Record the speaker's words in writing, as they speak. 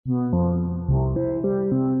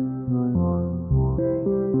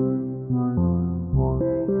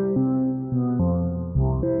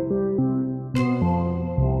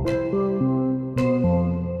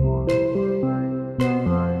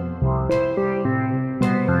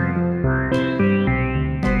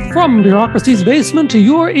From bureaucracy's basement to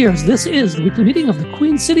your ears, this is the weekly meeting of the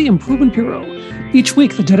Queen City Improvement Bureau. Each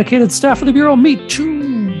week, the dedicated staff of the Bureau meet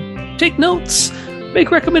to take notes,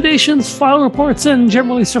 make recommendations, file reports, and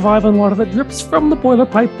generally survive on water that drips from the boiler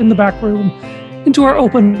pipe in the back room into our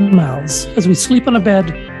open mouths as we sleep on a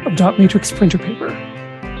bed of dot matrix printer paper.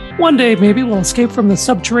 One day, maybe we'll escape from the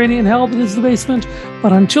subterranean hell that is the basement,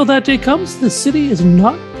 but until that day comes, the city is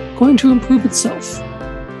not going to improve itself.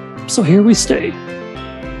 So here we stay,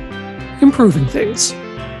 improving things.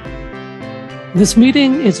 This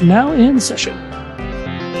meeting is now in session.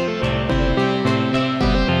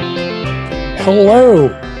 Hello.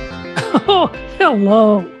 Oh,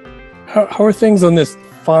 hello. How are things on this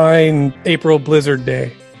fine April blizzard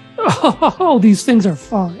day? Oh, these things are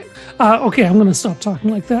fine. Okay, I'm going to stop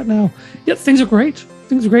talking like that now. Yeah, things are great.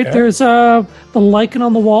 Things are great. Yeah. There's the lichen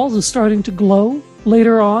on the walls is starting to glow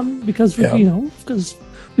later on because we, because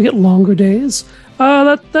we get longer days.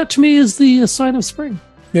 That to me is the sign of spring.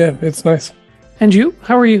 Yeah, it's nice. And you?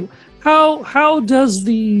 How are you? How does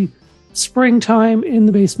the springtime in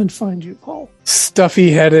the basement find you, Paul?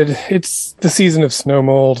 Stuffy headed. It's the season of snow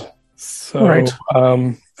mold. So Right.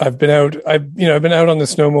 I've been out on the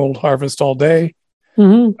snow mold harvest all day.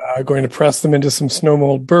 Mm-hmm. Going to press them into some snow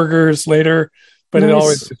mold burgers later, but Nice. it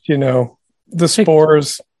always, the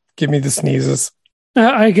spores give me the sneezes.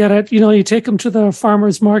 I get it. You take them to the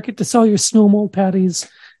farmer's market to sell your snow mold patties,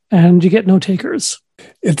 and you get no takers.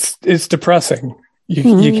 It's depressing.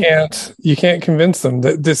 You can't convince them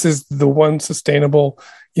that this is the one sustainable,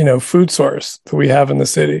 food source that we have in the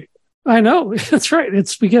city. I know. That's right.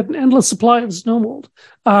 We get an endless supply of snow mold.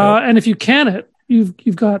 And if you can it, you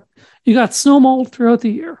got snow mold throughout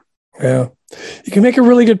the year. Yeah. You can make a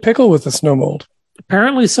really good pickle with the snow mold.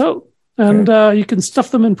 Apparently so. And you can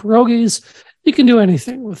stuff them in pierogies. You can do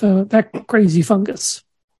anything with that crazy fungus.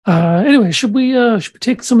 Anyway, should we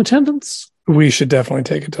take some attendance? We should definitely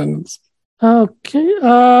take attendance. Okay.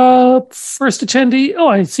 First attendee. Oh,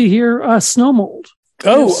 I see here snow mold.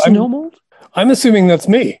 Oh, snow mold? I'm assuming that's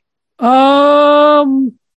me.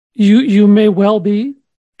 You may well be.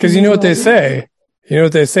 Because you know what they say. You know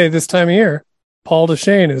what they say this time of year? Paul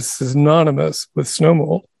Deshane is synonymous with snow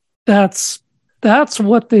mold. That's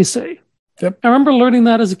what they say. Yep. I remember learning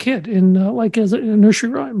that as a kid in as a nursery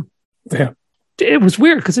rhyme. Yeah. It was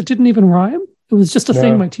weird because it didn't even rhyme. It was just a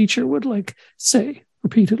thing my teacher would say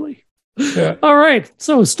repeatedly. Yeah. All right.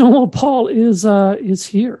 So Snow Mold Paul is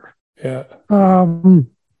here. Yeah.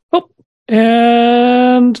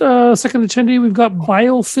 And second attendee, we've got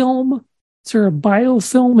biofilm. Is there a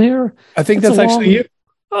biofilm here? I think that's actually you.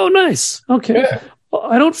 Oh, nice. Okay. Yeah. Well,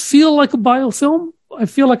 I don't feel like a biofilm. I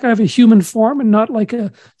feel like I have a human form and not like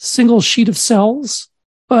a single sheet of cells.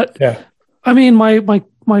 But yeah. I mean,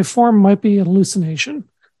 my form might be a hallucination.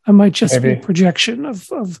 I might just be a projection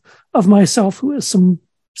of myself who is some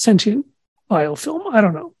sentient biofilm. I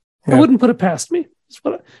don't know. Yeah. I wouldn't put it past me,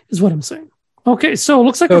 is what I'm saying. Okay, so it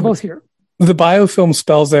looks like we're both here. The biofilm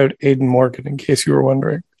spells out Aidan Morgan, in case you were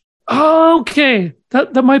wondering. Okay.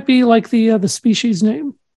 That might be like the species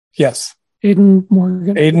name. Yes. Aidan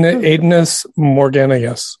Morgan. Aidanus morgana,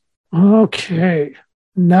 yes. Okay.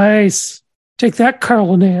 Nice. Take that, Carl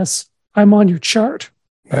Linnaeus. I'm on your chart.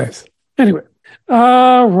 Nice. Anyway.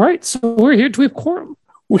 Right. So we're here. Do we have quorum?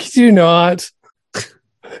 We do not.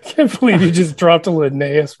 I can't believe you just dropped a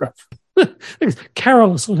Linnaeus reference.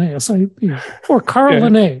 Carolus Linnaeus. Or Carl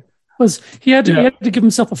Linnaeus. He had to give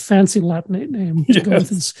himself a fancy Latinate name to go with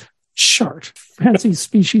his chart. Fancy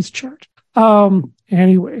species chart.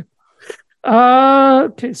 Anyway.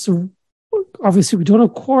 Okay, so obviously we don't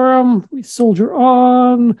have quorum. We soldier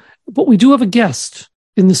on, but we do have a guest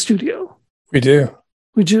in the studio. We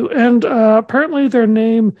do. And apparently their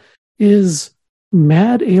name is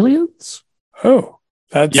Mad Aliens. Oh,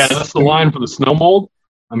 that's the line for the snow mold.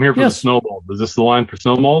 I'm here for the snow mold. Is this the line for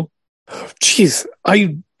snow mold? Jeez,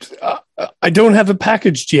 I don't have it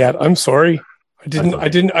packaged yet. I'm sorry. I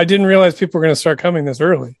didn't realize people were going to start coming this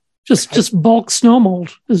early. Just bulk snow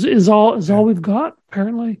mold is all we've got,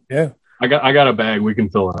 apparently. Yeah. I got a bag. We can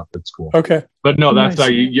fill it up. It's cool. Okay. But no, that's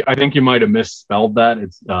Nice. I think you might have misspelled that.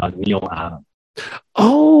 It's Neil Adams.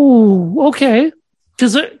 Oh, okay.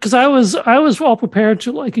 Because I was well prepared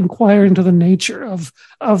to inquire into the nature of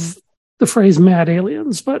the phrase "mad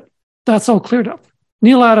aliens," but that's all cleared up.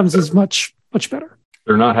 Neil Adams is much better.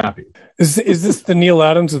 They're not happy. Is this the Neil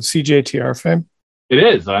Adams of CJTR fame? It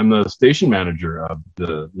is. I'm the station manager of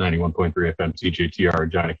the 91.3 FM CJTR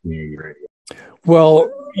Regina Community Radio. Well,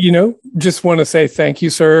 just want to say thank you,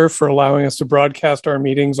 sir, for allowing us to broadcast our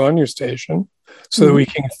meetings on your station so that we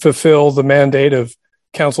can fulfill the mandate of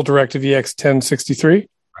Council Directive EX 1063.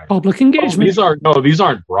 Public engagement. These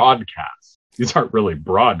aren't broadcasts. These aren't really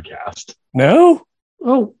broadcast. No?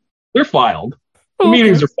 Oh. They're filed. The Okay.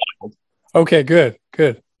 meetings are filed. Okay, good.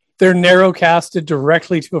 They're narrowcasted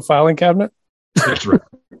directly to a filing cabinet? That's right.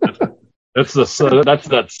 That's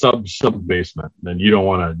that sub basement. Then you don't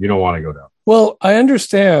want to go down. Well, I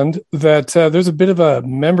understand that there's a bit of a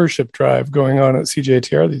membership drive going on at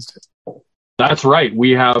CJTR these days. That's right.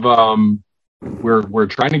 We have we're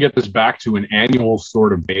trying to get this back to an annual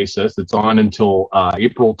sort of basis. It's on until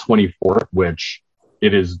April 24th, which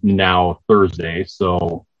it is now Thursday.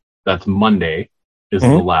 So that's Monday is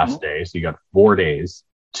the last day. So you got 4 days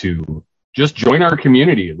to just join our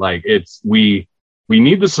community. Like we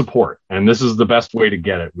need the support, and this is the best way to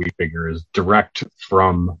get it. We figure is direct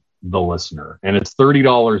from the listener, and it's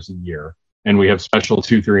 $30 a year. And we have special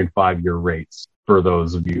 2, 3, and 5 year rates for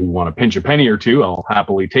those of you who want to pinch a penny or two. I'll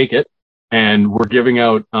happily take it. And we're giving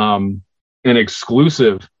out an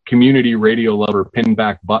exclusive community radio lover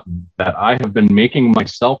pinback button that I have been making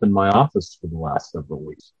myself in my office for the last several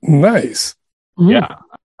weeks. Nice. Yeah.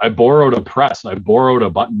 I borrowed a press. I borrowed a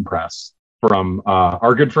button press from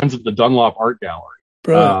our good friends at the Dunlop Art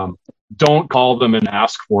Gallery. Don't call them and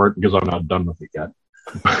ask for it because I'm not done with it yet.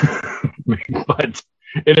 But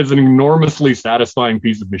it is an enormously satisfying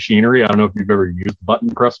piece of machinery. I don't know if you've ever used a button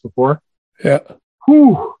press before. Yeah.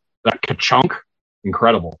 Whew, that ka-chunk.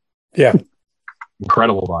 Incredible. Yeah.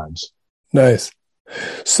 Incredible vibes. Nice.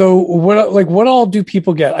 So what all do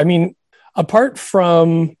people get? I mean, apart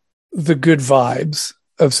from the good vibes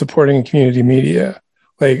of supporting community media,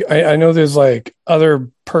 like I know there's like other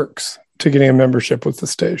perks to getting a membership with the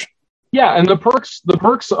station. Yeah, and the perks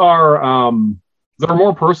are there are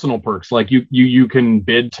more personal perks. Like you can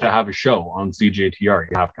bid to have a show on CJTR.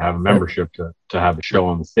 You have to have a membership to have a show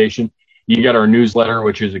on the station. You get our newsletter,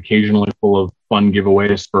 which is occasionally full of fun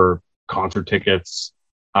giveaways for concert tickets,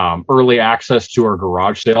 early access to our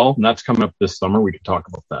garage sale, and that's coming up this summer. We can talk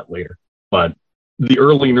about that later. But the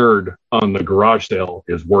early nerd on the garage sale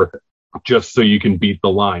is worth it, just so you can beat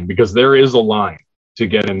the line, because there is a line to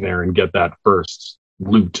get in there and get that first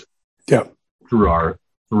loot. Yeah. Through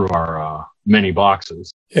our many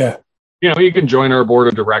boxes. Yeah. You can join our board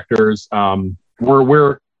of directors.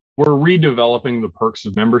 We're redeveloping the perks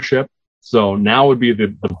of membership. So now would be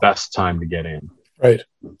the best time to get in. Right.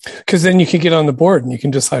 Because then you can get on the board and you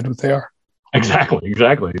can decide what they are. Exactly.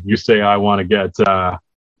 If you say, I want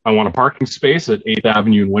a parking space at 8th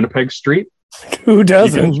Avenue and Winnipeg Street. Who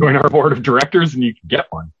doesn't? You can join our board of directors and you can get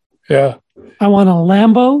one. Yeah. I want a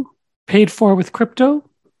Lambo paid for with crypto.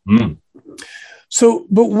 So,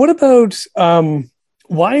 but what about,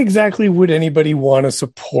 why exactly would anybody want to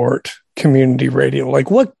support community radio?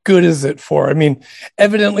 Like, what good is it for? I mean,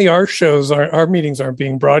 evidently our meetings aren't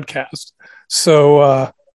being broadcast.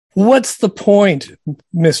 So, what's the point,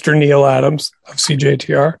 Mr. Neil Adams of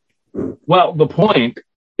CJTR? Well, the point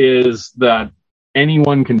is that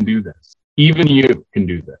anyone can do this. Even you can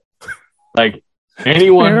do this. Like,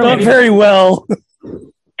 anyone. Not very well.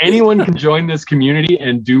 Anyone can join this community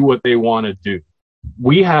and do what they want to do.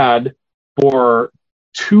 We had, for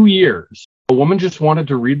 2 years, a woman just wanted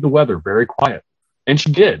to read the weather very quiet. And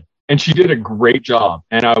she did. And she did a great job.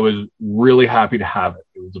 And I was really happy to have it.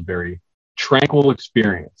 It was a very tranquil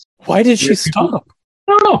experience. Why did she stop?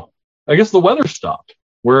 I don't know. I guess the weather stopped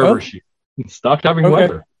wherever she stopped having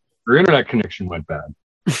weather. Her internet connection went bad.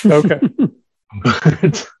 Okay.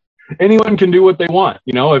 But anyone can do what they want.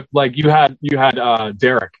 If like you had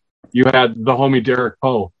Derek, you had the homie Derek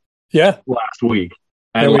Poe. Yeah. Last week.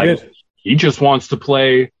 And he just wants to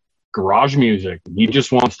play garage music. He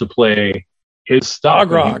just wants to play his stuff.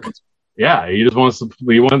 Prog rock. He just wants to.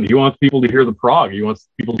 He wants people to hear the prog. He wants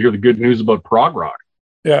people to hear the good news about prog rock.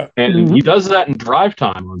 Yeah, and he does that in drive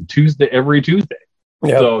time on every Tuesday.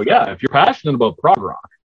 Yeah. So if you're passionate about prog rock,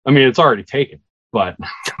 I mean, it's already taken, but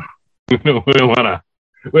we don't want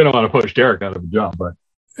to push Derek out of a job. But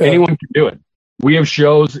anyone can do it. We have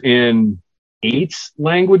shows in 8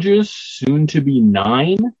 languages, soon to be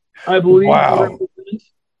 9, I believe. Wow.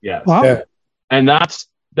 Yes. Wow. Yeah. And that's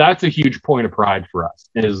a huge point of pride for us,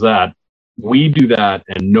 is that we do that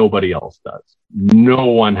and nobody else does. No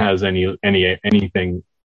one has anything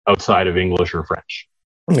outside of English or French.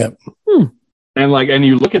 Yeah. And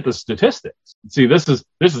you look at the statistics. See, this is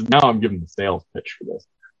now I'm giving the sales pitch for this.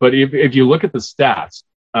 But if you look at the stats,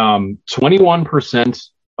 21%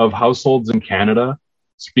 of households in Canada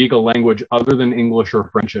speak a language other than English or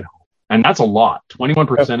French at home. And that's a lot.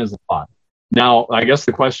 21% is a lot. Now, I guess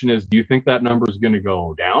the question is, do you think that number is going to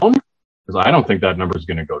go down? Because I don't think that number is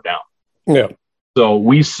going to go down. Yeah. So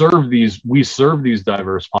we serve these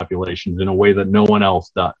diverse populations in a way that no one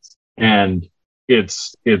else does. And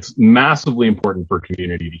it's massively important for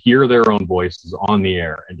community to hear their own voices on the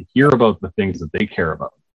air and to hear about the things that they care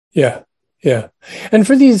about. Yeah. Yeah. And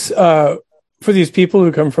for these people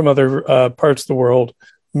who come from other parts of the world,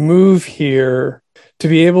 move here to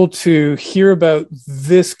be able to hear about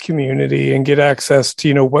this community and get access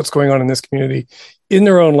to, what's going on in this community in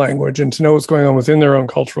their own language and to know what's going on within their own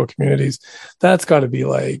cultural communities. That's got to be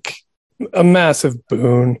like a massive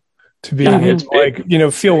boon to be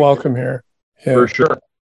feel welcome here. Yeah. For sure.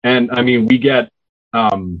 And I mean, we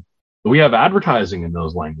have advertising in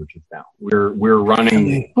those languages now. We are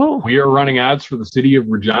running ads for the city of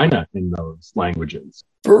Regina in those languages.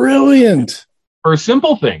 Brilliant. For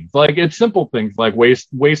simple things like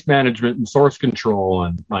waste management and source control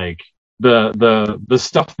and like the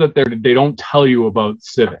stuff that they don't tell you about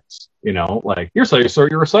civics. Like here's how you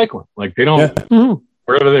sort your recycling. Like they don't. Yeah. Mm-hmm.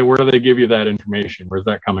 Where do they give you that information? Where's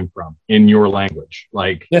that coming from in your language?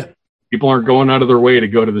 Like people aren't going out of their way to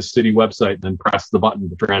go to the city website and then press the button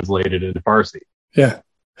to translate it into Farsi. Yeah.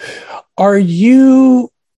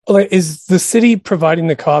 Is the city providing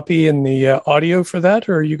the copy and the audio for that,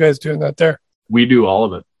 or are you guys doing that there? We do all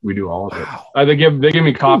of it. Wow. They give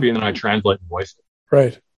me copy and then I translate and voice it.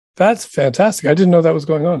 Right. That's fantastic. I didn't know that was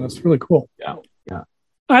going on. That's really cool. Yeah.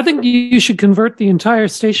 I think you should convert the entire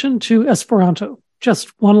station to Esperanto,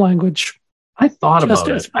 just one language. I thought about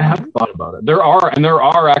it. I have thought about it. There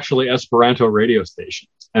are actually Esperanto radio stations,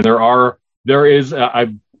 and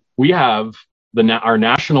we have our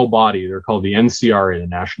national body. They're called the NCRA, the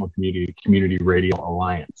National Community Radio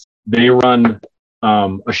Alliance. They run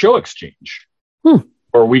a show exchange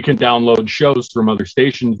where we can download shows from other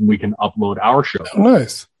stations and we can upload our show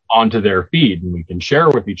onto their feed and we can share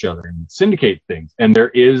with each other and syndicate things. And there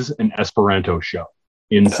is an Esperanto show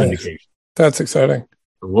in syndication. That's exciting.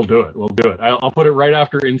 We'll do it. I'll put it right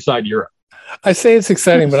after Inside Europe. I say it's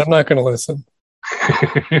exciting, but I'm not going to listen.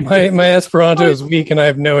 My Esperanto is weak and I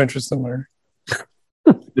have no interest in learning.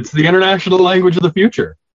 It's the international language of the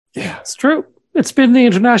future. Yeah, it's true. It's been the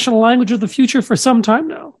international language of the future for some time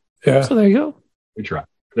now. Yeah. So there you go. They try.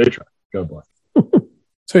 God bless.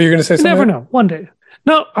 So you're going to say something? You never know. One day.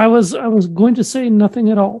 No, I was going to say nothing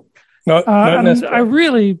at all. Not I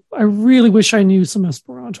really wish I knew some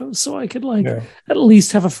Esperanto so I could at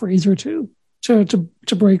least have a phrase or two to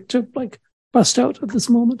bust out at this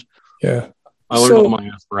moment. Yeah. I learned all my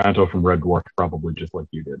Esperanto from Red Dwarf, probably just like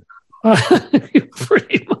you did.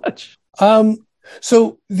 Pretty much.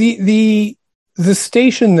 So the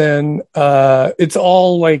station then, it's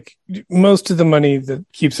all like most of the money that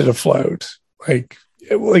keeps it afloat. Like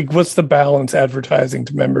what's the balance advertising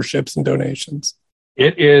to memberships and donations?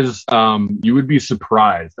 It is, you would be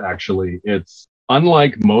surprised, actually. It's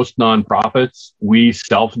unlike most nonprofits, we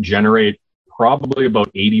self-generate probably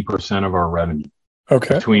about 80% of our revenue.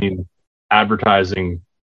 Okay. Between advertising,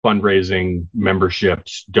 fundraising,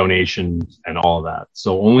 memberships, donations, and all of that.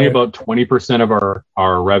 So only about 20% of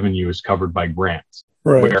our revenue is covered by grants.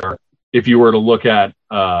 Right. Where if you were to look at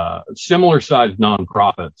similar sized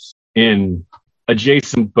nonprofits in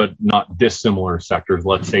adjacent but not dissimilar sectors,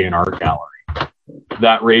 let's say an art gallery,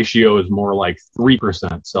 that ratio is more like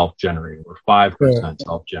 3% self-generated or 5%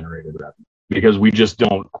 self-generated revenue because we just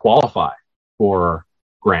don't qualify for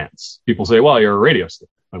grants. People say, well, you're a radio station.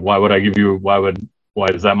 Like, why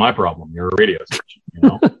is that my problem? You're a radio station,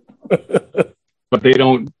 But they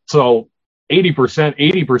don't. So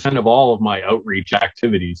 80% of all of my outreach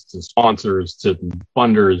activities to sponsors, to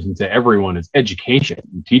funders, and to everyone is education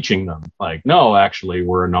and teaching them like, no, actually,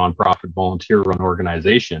 we're a nonprofit volunteer-run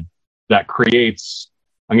organization that creates,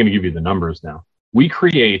 I'm going to give you the numbers now. We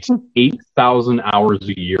create 8,000 hours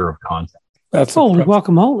a year of content. That's holy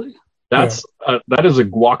guacamole. That is a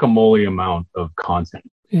guacamole amount of content.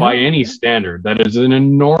 Yeah. By any standard, that is an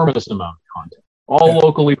enormous amount of content. All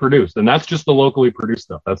locally produced. And that's just the locally produced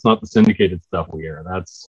stuff. That's not the syndicated stuff we air.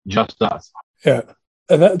 That's just us. Yeah.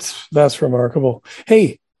 That's remarkable.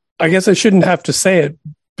 Hey, I guess I shouldn't have to say it,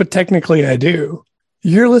 but technically I do.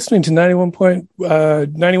 You're listening to 91.3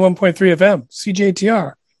 FM,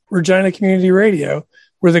 CJTR, Regina Community Radio.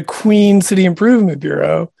 We're the Queen City Improvement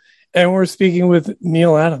Bureau, and we're speaking with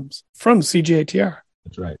Neil Adams from CJTR.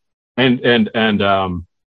 That's right. And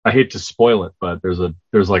I hate to spoil it, but there's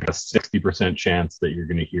like a 60% chance that you're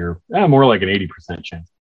going to hear, more like an 80% chance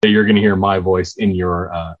that you're going to hear my voice in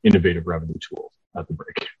your innovative revenue tools at the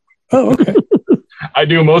break. Oh, okay. I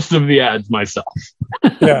do most of the ads myself.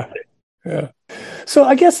 Yeah. So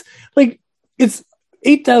I guess it's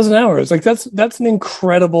 8,000 hours. That's an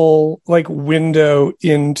incredible window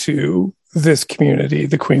into this community,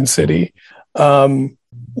 the Queen City. One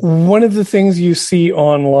of the things you see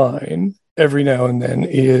online every now and then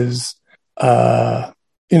is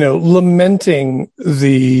lamenting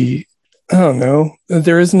I don't know,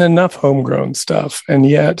 there isn't enough homegrown stuff. And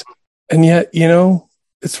yet,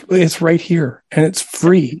 it's right here and it's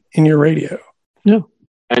free in your radio. Yeah.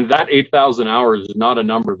 And that 8,000 hours is not a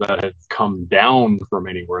number that has come down from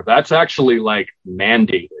anywhere. That's actually like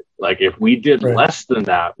mandated. Like if we did less than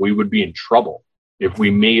that, we would be in trouble if we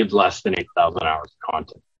made less than 8,000 hours of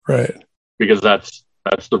content. Right. Because that's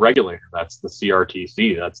the regulator. That's the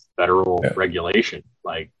CRTC. That's federal regulation.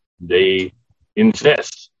 Like they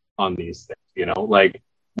insist on these things, like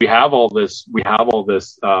we have all this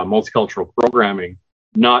multicultural programming,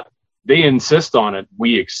 they insist on it.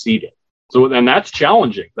 We exceed it. So then that's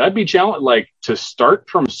challenging. That'd be challenging, like to start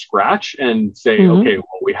from scratch and say, okay,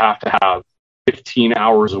 well, we have to have 15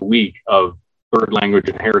 hours a week of third language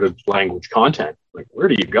and heritage language content. Like, where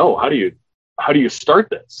do you go? How do you start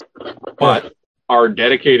this? But our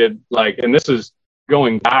dedicated, and this is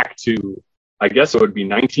going back to, I guess it would be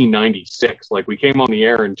 1996. Like we came on the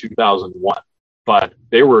air in 2001, but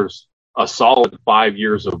there was a solid 5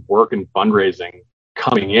 years of work and fundraising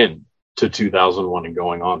coming in to 2001 and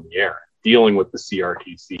going on the air, dealing with the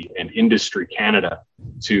CRTC and Industry Canada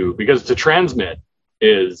because to transmit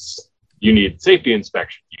you need safety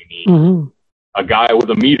inspection. You need a guy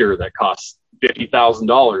with a meter that costs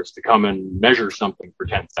 $50,000 to come and measure something for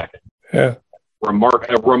 10 seconds. Yeah. A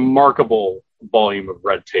remarkable volume of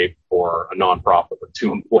red tape for a nonprofit with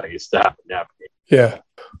 2 employees to have to navigate. Yeah.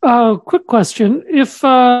 Quick question: If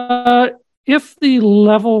the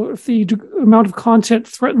amount of content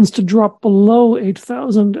threatens to drop below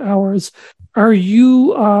 8,000 hours, are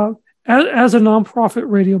you, as a nonprofit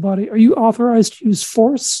radio body, are you authorized to use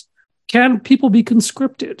force? Can people be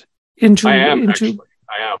conscripted into? I am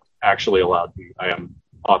actually allowed to. I am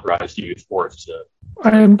authorized to use force.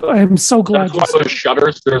 I am so glad. That's why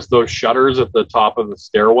there's those shutters at the top of the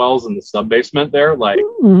stairwells in the sub basement there. Like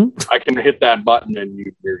I can hit that button and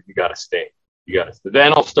you got to stay. You got to stay.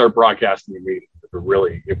 Then I'll start broadcasting your meeting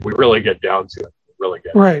if we really get down to it. Really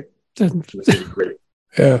get right. Great.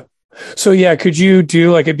 Yeah. So could you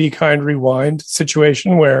do like a Be Kind Rewind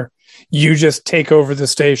situation where you just take over the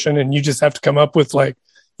station and you just have to come up with an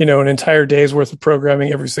entire day's worth of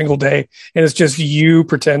programming every single day, and it's just you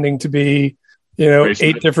pretending to be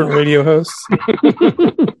 8 different radio hosts?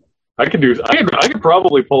 I could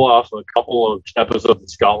probably pull off a couple of episodes of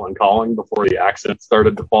Scotland Calling before the accent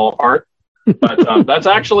started to fall apart. But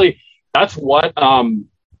that's what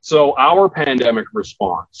so our pandemic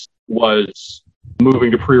response was moving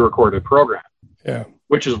to pre-recorded programming. Yeah.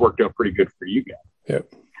 Which has worked out pretty good for you guys.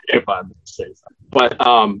 Yep. If I'm going to say so. But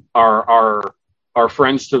our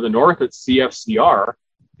friends to the north at CFCR,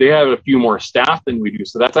 they have a few more staff than we do.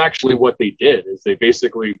 So that's actually what they did, is they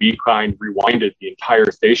basically Be Kind rewinded the entire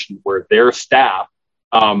station where their staff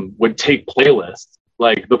would take playlists.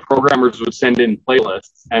 Like the programmers would send in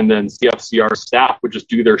playlists and then CFCR staff would just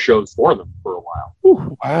do their shows for them for a while.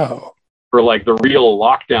 Ooh, wow. For like the real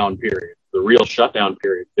lockdown period, the real shutdown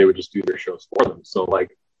period, they would just do their shows for them. So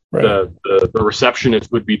like the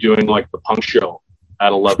receptionist would be doing like the punk show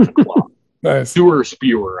at 11 o'clock. Nice. Sewer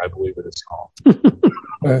Spewer, I believe it is called.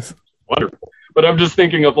 Nice. Wonderful. But I'm just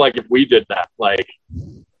thinking of like if we did that, like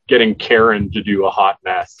getting Karen to do a hot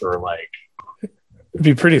mess or like. It'd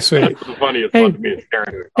be pretty sweet. That's the funniest one to me is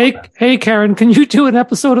Karen. Hey, Karen, can you do an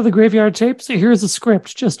episode of the Graveyard Tapes? Here's a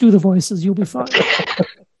script. Just do the voices. You'll be fine.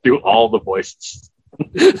 Do all the voices.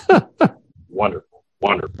 Wonderful.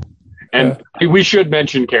 And we should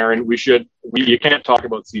mention Karen. You can't talk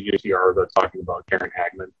about CJTR without talking about Karen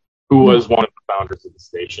Hagman, who was one of the founders of the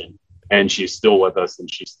station. And she's still with us, and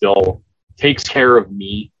she still takes care of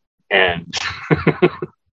me and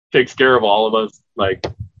takes care of all of us. Like,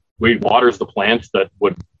 we waters the plants that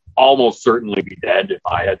would almost certainly be dead if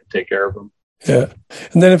I had to take care of them. Yeah.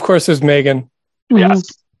 And then, of course, there's Megan. Yes.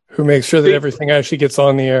 Who makes sure that everything actually gets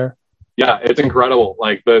on the air. Yeah, it's incredible.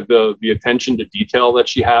 Like the attention to detail that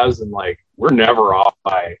she has, and like we're never off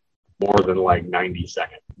by more than like 90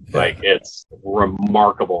 seconds. Yeah. Like it's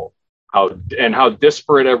remarkable how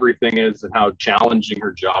disparate everything is and how challenging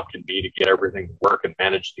her job can be to get everything to work and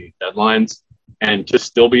manage these deadlines and to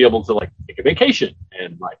still be able to like take a vacation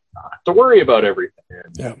and like not have to worry about everything.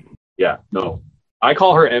 And no. I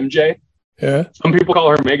call her MJ. Yeah. Some people call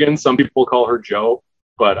her Megan, some people call her Joe,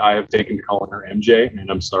 but I have taken to calling her MJ,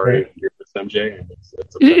 and I'm sorry if you're this MJ. And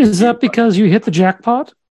is that because you hit the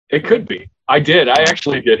jackpot? It could be. I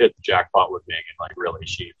actually did hit the jackpot with Megan. Like really,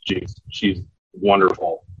 she's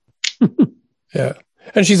wonderful. Yeah.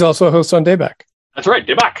 And she's also a host on Dayback. That's right,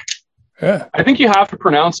 Dayback. Yeah. I think you have to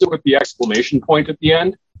pronounce it with the exclamation point at the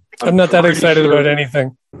end. I'm not that excited about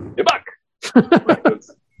anything. Dayback.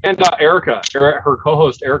 And her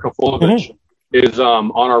co-host Erica Fulovich is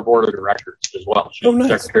on our board of directors as well. She's the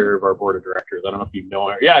secretary of our board of directors. I don't know if you know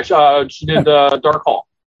her. Yeah, she did Dark Hall.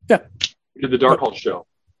 Yeah, she did the Dark Hall show.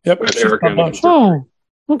 Yep, with Erica.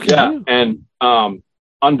 Okay. Yeah, and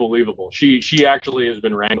unbelievable. She actually has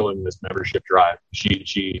been wrangling this membership drive.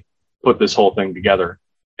 She put this whole thing together,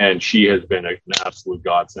 and she has been an absolute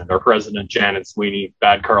godsend. Our president, Janet Sweeney,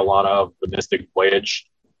 Bad Carlotta of the Mystic Voyage.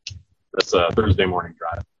 That's a Thursday morning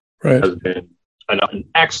drive. Right. Has been an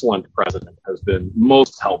excellent president. Has been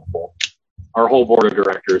most helpful. Our whole board of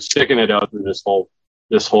directors sticking it out through this whole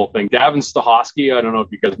thing. Davin Stahosky, I don't know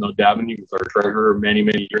if you guys know Davin. He was our treasurer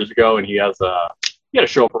many years ago, and he had a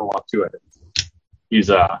show for a while too. I think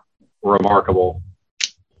he's remarkable.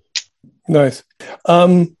 Nice.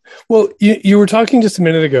 Well, you were talking just a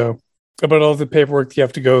minute ago about all the paperwork you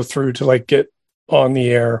have to go through to like get on the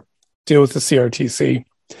air, deal with the CRTC.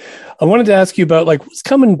 I wanted to ask you about like what's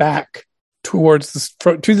coming back towards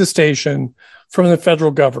to the station from the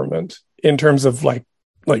federal government in terms of like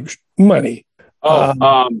money. And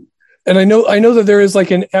I know that there is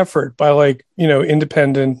like an effort by like,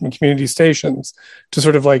 independent and community stations to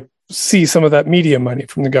sort of like see some of that media money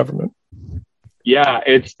from the government. Yeah,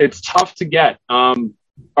 it's tough to get.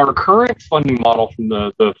 Our current funding model from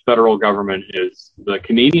the federal government is the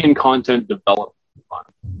Canadian Content Development Fund,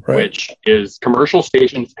 right, which is commercial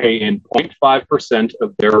stations pay in 0.5%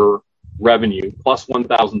 of their revenue plus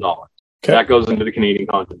 $1,000. Okay. That goes into the Canadian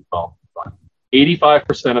Content Development Fund.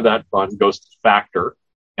 85% of that fund goes to Factor,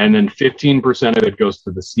 and then 15% of it goes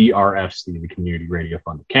to the CRFC, the Community Radio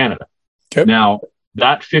Fund of Canada. Okay. Now,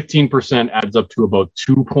 that 15% adds up to about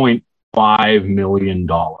 $2.5 million.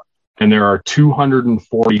 And there are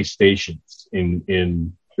 240 stations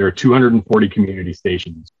there are 240 community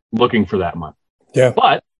stations looking for that money. Yeah.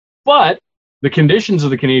 But the conditions of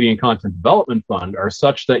the Canadian Content Development Fund are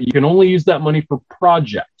such that you can only use that money for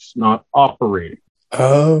projects, not operating.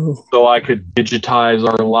 Oh. So I could digitize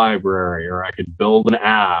our library, or I could build an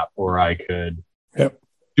app, or I could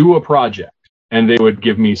do a project, and they would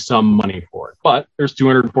give me some money for it. But there's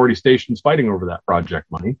 240 stations fighting over that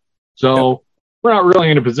project money. So we're not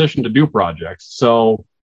really in a position to do projects. So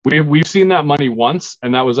we've seen that money once,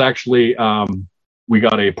 and that was actually we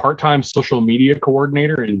got a part-time social media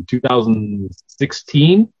coordinator in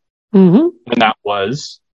 2016, and that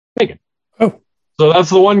was Megan. Oh. So that's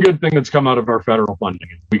the one good thing that's come out of our federal funding.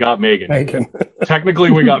 We got Megan.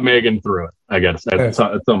 Technically, we got Megan through it, I guess, at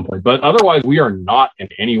some point. But otherwise, we are not in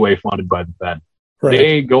any way funded by the Fed. Right.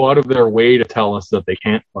 They go out of their way to tell us that they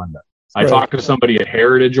can't fund us. I talked to somebody at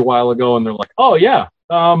Heritage a while ago, and they're like, "Oh yeah,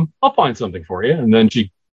 I'll find something for you." And then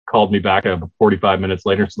she called me back 45 minutes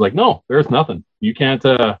later. She's like, "No, there's nothing. You can't."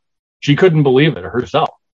 She couldn't believe it herself.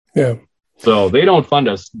 Yeah. So they don't fund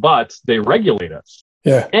us, but they regulate us.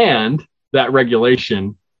 Yeah. And that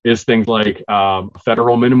regulation is things like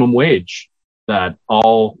federal minimum wage that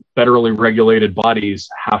all federally regulated bodies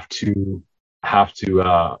have to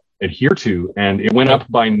adhere to, and it went up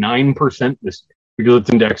by 9% this year because it's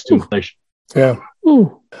indexed to inflation. Yeah.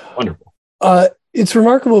 Wonderful. It's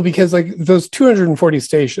remarkable because like those 240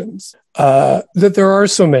 stations, that there are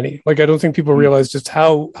so many. Like I don't think people realize just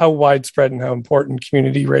how widespread and how important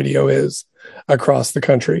community radio is across the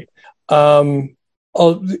country. I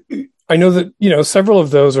know that, several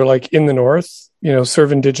of those are like in the north,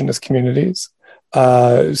 serve Indigenous communities.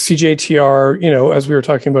 CJTR, as we were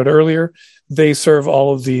talking about earlier, they serve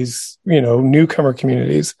all of these, newcomer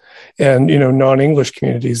communities and, non-English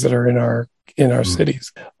communities that are in our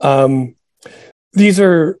cities. These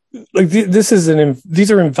are like,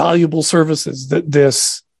 these are invaluable services that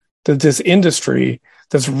this industry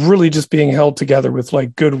that's really just being held together with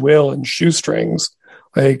like goodwill and shoestrings.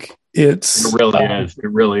 Like it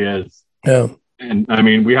really is. Yeah. And I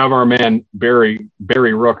mean, we have our man, Barry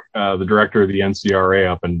Rook, the director of the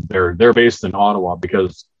NCRA up, and they're based in Ottawa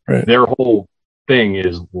because their whole thing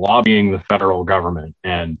is lobbying the federal government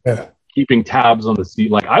and keeping tabs on the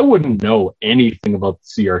like I wouldn't know anything about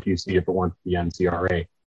the CRTC if it weren't the NCRA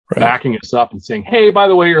backing us up and saying, hey, by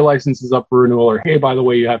the way, your license is up for renewal, or hey, by the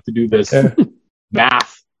way, you have to do this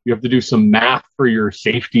math. You have to do some math for your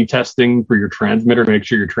safety testing for your transmitter to make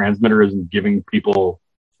sure your transmitter isn't giving people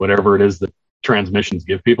whatever it is that transmissions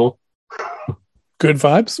give people. Good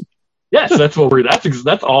vibes. Yes, that's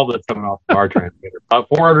that's all that's coming off of our transmitter. About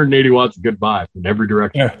 480 watts of good vibes in every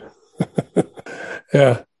direction.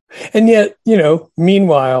 Yeah. And yet,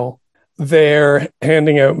 meanwhile, they're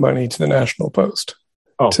handing out money to the National Post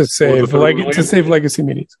to save legacy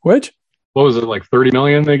media. Which? What was it, like 30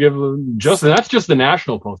 million they give them? That's just the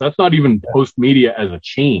National Post. That's not even Post Media as a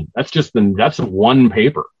chain. That's one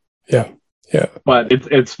paper. Yeah. Yeah. But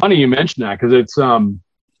it's funny you mention that, because it's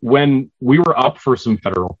when we were up for some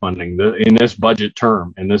federal funding in this budget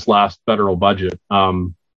term, in this last federal budget,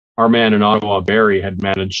 our man in Ottawa, Barry, had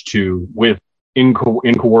managed to, in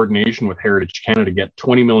coordination with Heritage Canada, get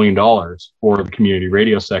 $20 million for the community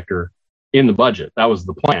radio sector in the budget. That was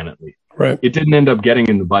the plan, at least. Right. It didn't end up getting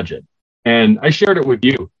in the budget. And I shared it with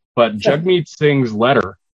you, but Jagmeet Singh's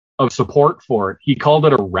letter of support for it, he called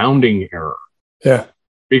it a rounding error. Yeah.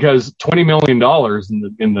 Because $20 million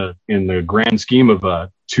in the grand scheme of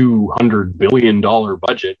a $200 billion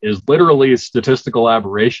budget is literally a statistical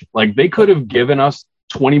aberration. Like, they could have given us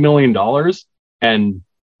 $20 million and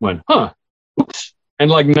went, oops,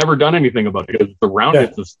 and like never done anything about it, because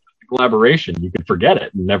it's a statistical aberration. You could forget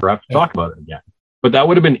it and never have to talk about it again. But that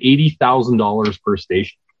would have been $80,000 per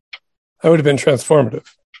station. That would have been transformative.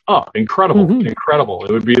 Oh, incredible. Incredible.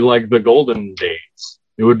 It would be like the golden days.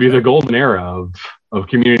 It would be the golden era of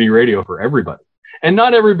community radio for everybody. And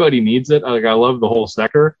not everybody needs it. Like, I love the whole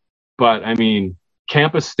sector, but I mean,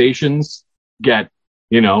 campus stations get,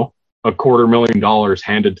 $250,000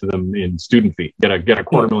 handed to them in student fees. Get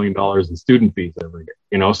 $250,000 in student fees every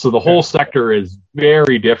year. So the whole sector is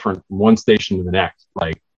very different from one station to the next.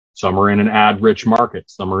 Like, some are in an ad-rich market,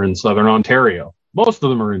 some are in Southern Ontario. Most of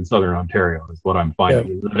them are in Southern Ontario, is what I'm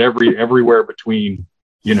finding. Is that everywhere between,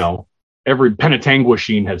 every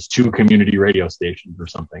Penetanguishene has 2 community radio stations or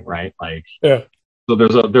something, right? Like, so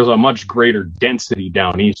there's a much greater density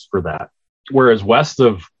down east for that. Whereas west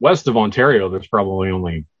of Ontario, there's probably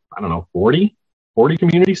only, 40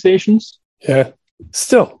 community stations. Yeah.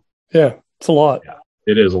 Still. Yeah. It's a lot. Yeah,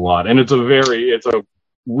 it is a lot. And it's a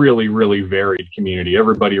really, really varied community.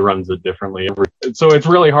 Everybody runs it differently. So it's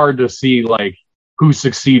really hard to see like who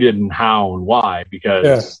succeeded and how and why,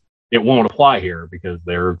 because it won't apply here because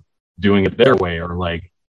they're doing it their way, or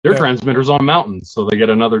like their transmitters on mountains, so they get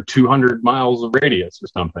another 200 miles of radius or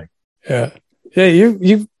something. Yeah.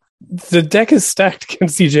 You the deck is stacked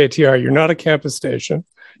against CJTR. You're not a campus station.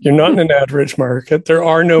 You're not in an ad-rich market. There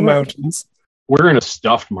are no mountains. We're in a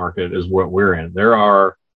stuffed market is what we're in.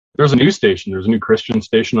 There's a new station. There's a new Christian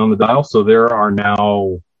station on the dial. So there are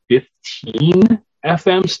now 15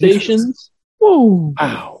 FM stations. Whoa.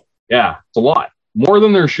 Wow. Yeah, it's a lot. More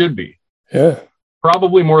than there should be. Yeah.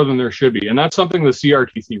 Probably more than there should be. And that's something the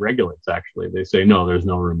CRTC regulates, actually. They say, no, there's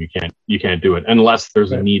no room. You can't do it unless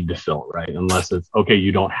there's a need to fill it, right? Unless it's, okay,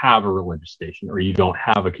 you don't have a religious station or you don't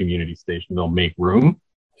have a community station. They'll make room.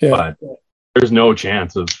 Yeah. But there's no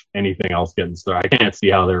chance of anything else getting started. I can't see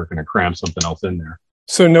how they're going to cram something else in there.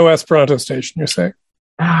 So no Esperanto station, you're saying?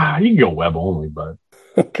 You can go web only, but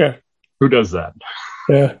okay. Who does that?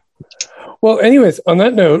 Yeah. Well, anyways, on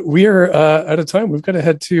that note, we are out of time. We've got to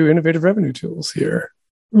head to Innovative Revenue Tools here.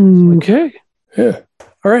 Okay. Yeah.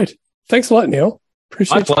 All right. Thanks a lot, Neil.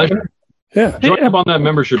 Appreciate it. My pleasure. Yeah. Join up on that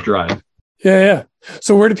membership drive. Yeah.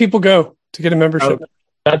 So where do people go to get a membership?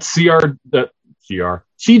 That's CJTR.ca.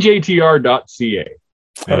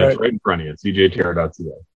 And it's right in front of you.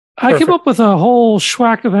 CJTR.ca. I came up with a whole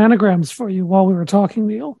schwack of anagrams for you while we were talking,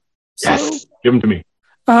 Neil. Yes. Give them to me.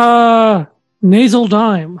 Nasal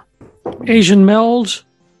Dime, Asian Meld,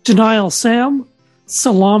 Denial Sam,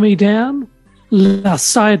 Salami Dan, La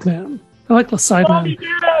Sideman. I like La Sideman.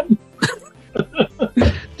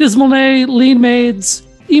 Dismal Nay, Lean Maids,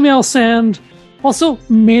 Email Sand, also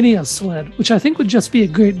Mania Sled, which I think would just be a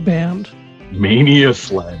great band. Mania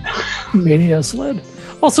Sled. Mania Sled.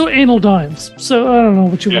 Also Anal Dimes. So I don't know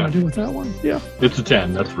what you want to do with that one. Yeah. It's a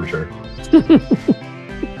 10, that's for sure.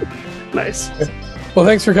 Nice. Well,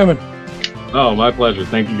 thanks for coming. Oh, my pleasure.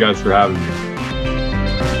 Thank you guys for having me.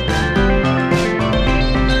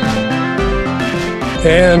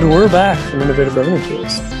 And we're back from Innovative Revenue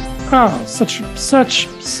Tools. Oh,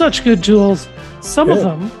 such good tools. Some of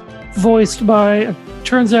them voiced by,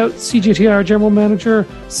 turns out, CJTR General Manager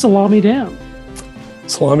Salami Dan.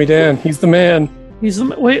 Salami Dan, he's the man.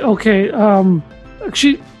 Wait, okay.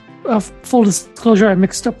 Actually, full disclosure, I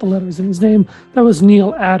mixed up the letters in his name. That was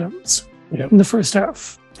Neil Adams in the first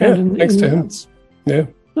half. Yeah, thanks to him. Yeah.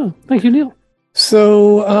 Oh, thank you, Neil.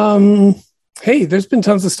 So, hey, there's been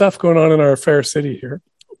tons of stuff going on in our fair city here.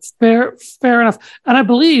 Fair enough. And I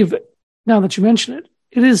believe, now that you mention it,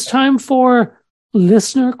 it is time for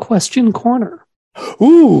Listener Question Corner.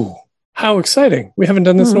 Ooh, how exciting. We haven't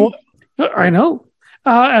done this in a while. I know.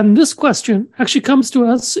 And this question actually comes to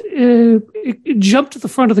us. It jumped to the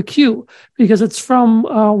front of the queue because it's from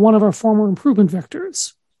one of our former improvement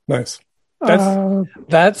vectors. Nice.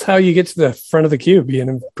 That's how you get to the front of the queue, be an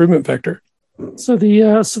improvement vector. So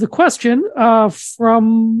the question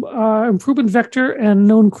from improvement vector and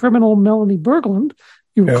known criminal Melanie Berglund,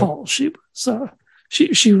 you recall, she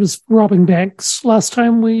she was robbing banks last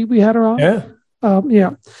time we had her on. Yeah.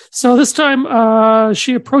 Yeah. So this time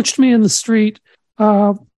she approached me in the street,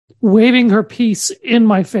 waving her piece in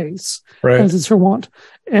my face, Right. as is her wont,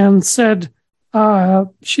 and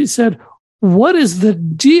she said, "What is the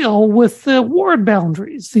deal with the ward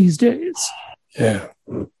boundaries these days?" Yeah.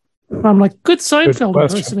 I'm like, good Seinfeld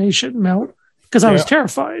question. impersonation, Mel, because I was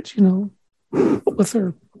terrified, with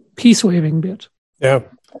her peace waving bit. Yeah.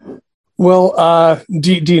 Well,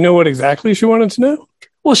 do you know what exactly she wanted to know?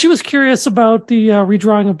 Well, she was curious about the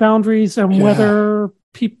redrawing of boundaries and whether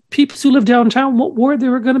peeps who live downtown, what ward they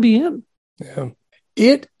were going to be in. Yeah.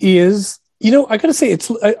 It is, I got to say,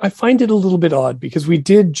 I find it a little bit odd because we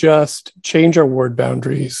did just change our ward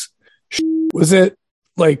boundaries. Was it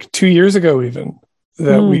like 2 years ago even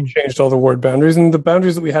that we changed all the ward boundaries? And the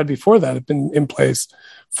boundaries that we had before that have been in place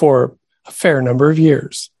for a fair number of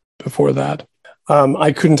years before that.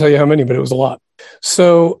 I couldn't tell you how many, but it was a lot.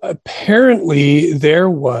 So apparently there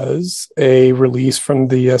was a release from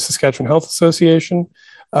the Saskatchewan Health Association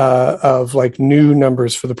of like new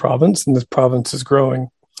numbers for the province, and this province is growing.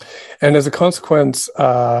 And as a consequence,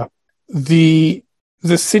 the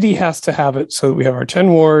city has to have it so that we have our 10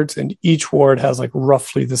 wards, and each ward has like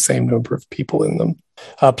roughly the same number of people in them,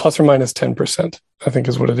 plus or minus 10%, I think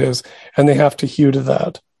is what it is. And they have to hew to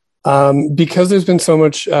that. Because there's been so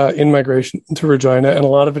much in-migration to Regina, and a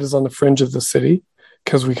lot of it is on the fringe of the city,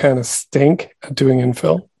 because we kind of stink at doing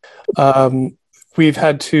infill. We've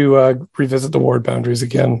had to revisit the ward boundaries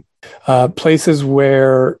again. Places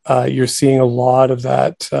where you're seeing a lot of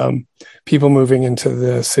that people moving into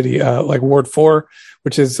the city, like Ward 4,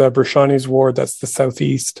 which is Bershani's ward, that's the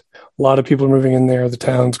southeast. A lot of people are moving in there, the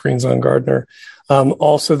towns, Greensong, Gardner.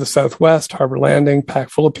 Also the southwest, Harbor Landing,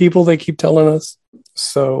 packed full of people, they keep telling us.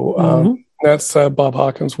 So that's Bob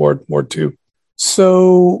Hawkins' ward 2.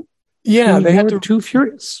 So yeah, they had to too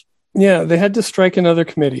furious. Yeah, they had to strike another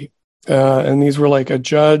committee, and these were like a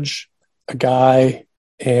judge, a guy,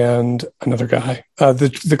 and another guy,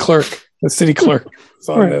 the clerk, the city clerk, was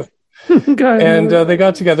on this. And they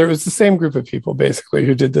got together. It was the same group of people basically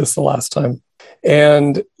who did this the last time.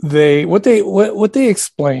 And what they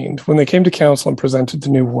explained when they came to council and presented the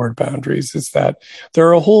new ward boundaries is that there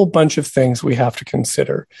are a whole bunch of things we have to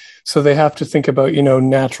consider. So they have to think about,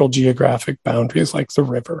 natural geographic boundaries like the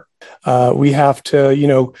river. We have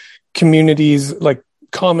to, communities like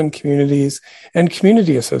common communities and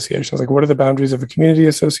community associations. Like, what are the boundaries of a community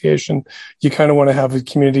association? You kind of want to have a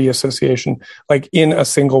community association like in a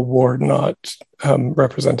single ward, not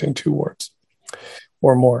representing 2 wards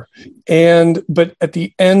or more. But at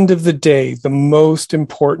the end of the day, the most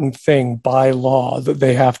important thing by law that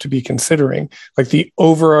they have to be considering, like the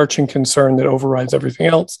overarching concern that overrides everything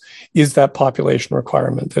else, is that population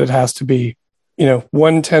requirement, that it has to be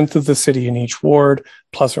 1/10 of the city in each ward,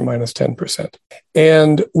 plus or minus 10%.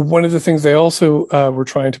 And one of the things they also were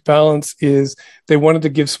trying to balance is they wanted to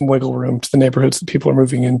give some wiggle room to the neighborhoods that people are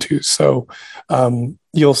moving into. So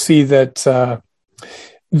you'll see that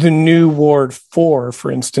the new Ward 4, for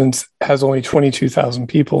instance, has only 22,000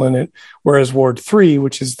 people in it, whereas Ward 3,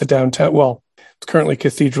 which is the downtown, it's currently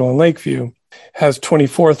Cathedral and Lakeview, has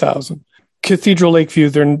 24,000. Cathedral Lakeview,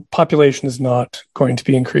 their population is not going to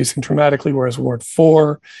be increasing dramatically, whereas Ward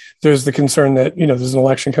 4, there's the concern that, there's an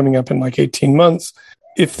election coming up in like 18 months.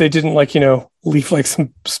 If they didn't leave like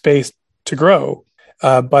some space to grow,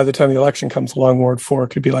 by the time the election comes along, Ward 4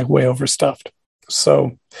 could be like way overstuffed.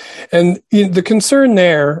 So, and the concern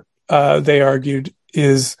there, they argued,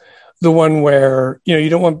 is the one where, you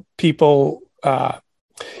don't want people,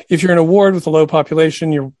 if you're in a ward with a low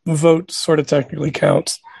population, your vote sort of technically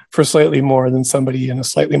counts for slightly more than somebody in a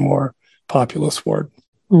slightly more populous ward.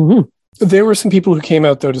 Mm-hmm. There were some people who came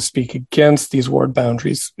out, though, to speak against these ward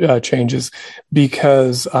boundaries changes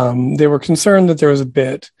because they were concerned that there was a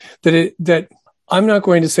bit that I'm not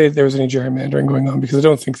going to say that there was any gerrymandering going on, because I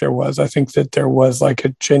don't think there was. I think that there was like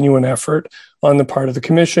a genuine effort on the part of the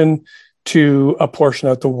commission to apportion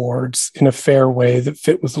out the wards in a fair way that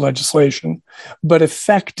fit with the legislation. But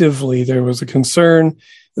effectively, there was a concern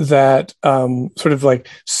that sort of like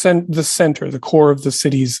the center, the core of the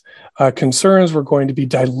city's concerns were going to be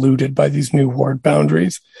diluted by these new ward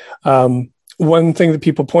boundaries. One thing that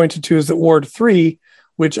people pointed to is that Ward 3,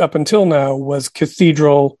 which up until now was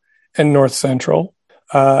Cathedral and North Central.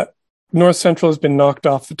 North Central has been knocked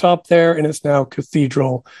off the top there, and it's now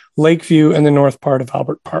Cathedral, Lakeview, and the north part of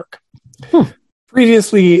Albert Park.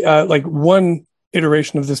 Previously, like one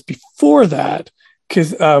iteration of this before that,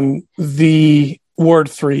 because the Ward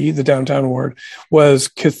 3, the downtown ward, was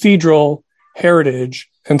Cathedral, Heritage,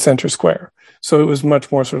 and Center Square. So it was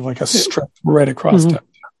much more sort of like a strip right across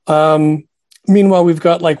town. Meanwhile, we've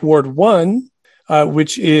got like Ward 1,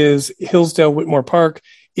 which is Hillsdale Whitmore Park.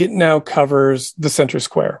 It now covers the center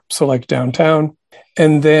square, so like downtown.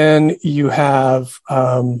 And then you have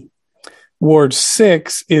Ward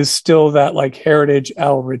 6 is still that like Heritage,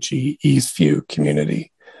 Al Ritchie, Eastview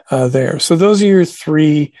community there. So those are your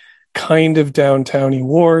three kind of downtowny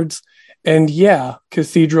wards. And yeah,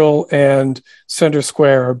 Cathedral and Center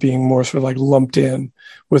Square are being more sort of like lumped in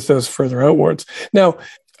with those further out wards. Now,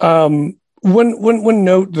 one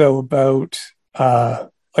note though about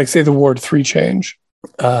like say the Ward 3 change.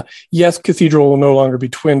 Yes, Cathedral will no longer be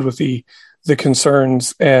twinned with the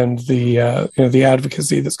concerns and the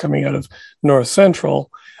advocacy that's coming out of North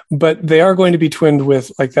Central, but they are going to be twinned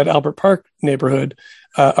with like that Albert Park neighborhood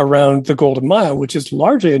around the Golden Mile, which is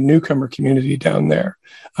largely a newcomer community down there.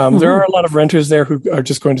 There are a lot of renters there who are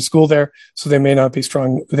just going to school there, so they may not be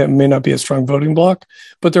strong. That may not be a strong voting bloc,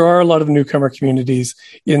 but there are a lot of newcomer communities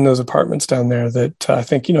in those apartments down there that I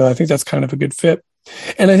think that's kind of a good fit.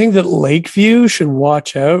 And I think that Lakeview should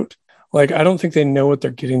watch out. Like, I don't think they know what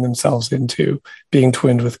they're getting themselves into being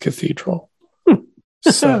twinned with Cathedral.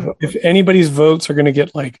 So if anybody's votes are going to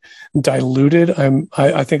get like diluted,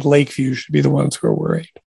 I think Lakeview should be the ones who are worried.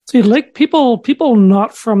 See, people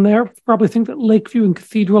not from there probably think that Lakeview and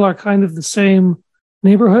Cathedral are kind of the same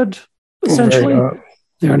neighborhood. Essentially,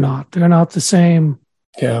 they're not. They're not the same.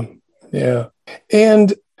 Yeah.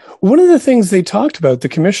 And one of the things they talked about, the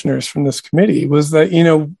commissioners from this committee, was that,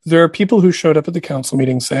 there are people who showed up at the council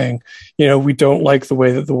meeting saying, we don't like the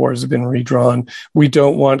way that the wards have been redrawn. We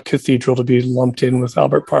don't want Cathedral to be lumped in with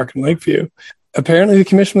Albert Park and Lakeview. Apparently, the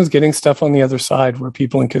commission was getting stuff on the other side where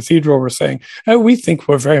people in Cathedral were saying, we think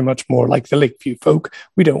we're very much more like the Lakeview folk.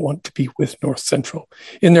 We don't want to be with North Central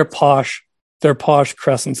in their posh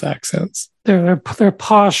Crescents accents. They're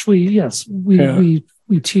posh. We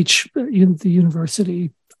teach the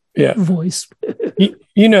university voice.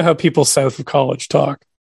 You know how people south of College talk.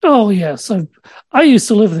 Oh yes, I used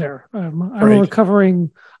to live there. I'm a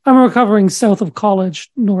recovering south of College,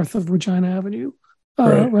 north of Regina Avenue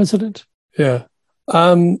resident. Yeah.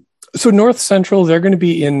 So North Central, they're going to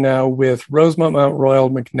be in now with Rosemont, Mount Royal,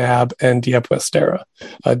 McNabb, and Dieppe Westera.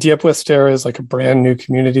 Dieppe Westera is like a brand new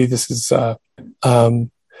community. This is,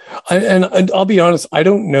 and I'll be honest, I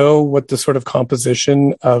don't know what the sort of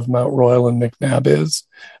composition of Mount Royal and McNabb is.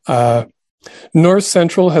 North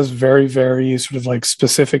Central has very, very sort of like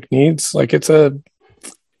specific needs. Like it's a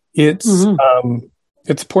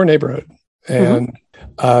poor neighborhood, and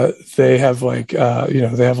they have like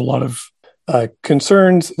they have a lot of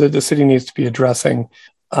concerns that the city needs to be addressing.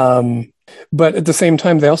 But at the same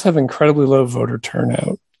time, they also have incredibly low voter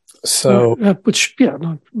turnout. So, which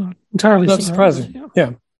not entirely surprising.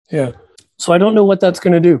 Yeah. So I don't know what that's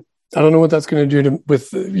going to do. I don't know what that's going to do with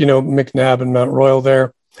McNabb and Mount Royal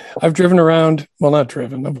there. I've driven around. Well, not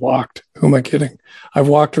driven. I've walked. Who am I kidding? I've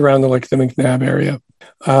walked around the McNabb area.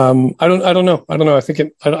 I don't know. I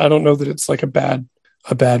don't know that it's like a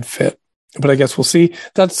bad fit. But I guess we'll see.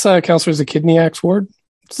 That's Councillor Zakidniak's ward.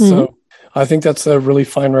 So I think that's a really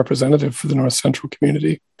fine representative for the North Central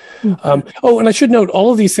community. And I should note,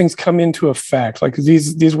 all of these things come into effect. Like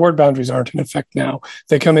these ward boundaries aren't in effect now.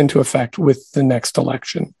 They come into effect with the next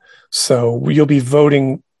election. So you'll be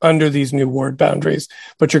voting under these new ward boundaries,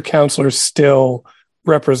 but your councillor still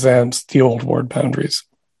represents the old ward boundaries.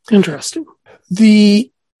 Interesting. The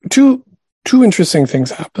two interesting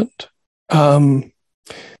things happened.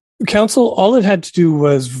 Council, all it had to do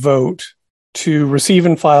was vote to receive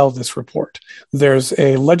and file this report. There's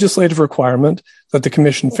a legislative requirement that the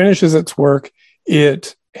commission finishes its work.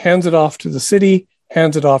 It hands it off to the city,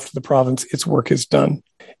 hands it off to the province. Its work is done.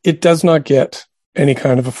 It does not get any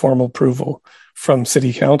kind of a formal approval from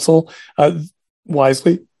city council.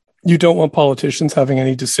 Wisely, you don't want politicians having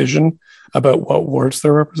any decision about what wards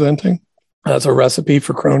they're representing. That's a recipe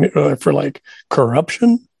for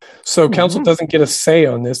corruption. So council doesn't get a say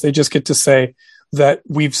on this. They just get to say that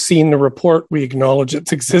we've seen the report, we acknowledge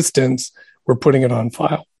its existence, we're putting it on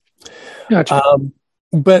file. Gotcha.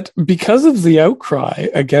 But because of the outcry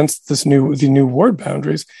against the new ward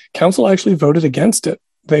boundaries, council actually voted against it.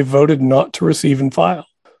 They voted not to receive and file.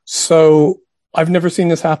 So I've never seen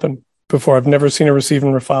this happen before. I've never seen a receive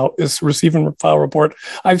and file report.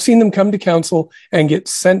 I've seen them come to council and get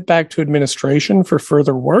sent back to administration for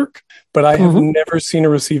further work, but I have never seen a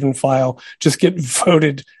receive and file just get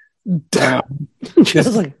voted down.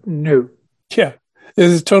 Just like, no. Yeah,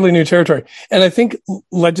 this is totally new territory. And I think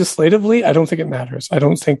legislatively, I don't think it matters. I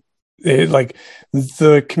don't think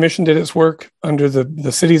the commission did its work under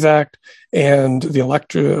the Cities Act and the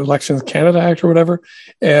Elections Canada Act or whatever.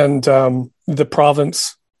 And the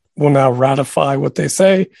province will now ratify what they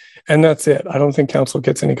say, and that's it. I don't think council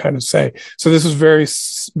gets any kind of say. So this is very,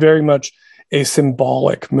 very much a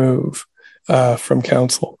symbolic move from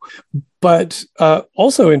council. But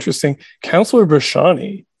also interesting, Councillor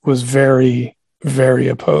Brashani was very, very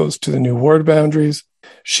opposed to the new ward boundaries.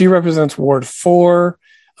 She represents Ward 4.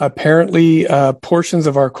 Apparently, portions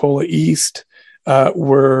of Arcola East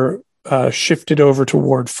were shifted over to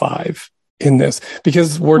Ward 5 in this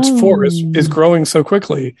because Ward 4 is growing so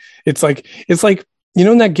quickly. It's like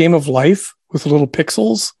in that game of life with little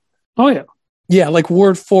pixels. Oh yeah, yeah. Like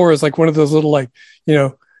Ward 4 is like one of those little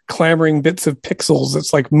clambering bits of pixels.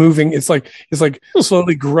 It's like moving. It's like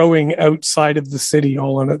slowly growing outside of the city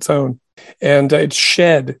all on its own. And it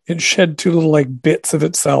shed two little like bits of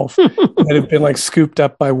itself that have been like scooped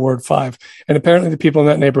up by Ward 5. And apparently the people in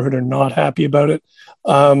that neighborhood are not happy about it.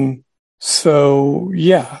 So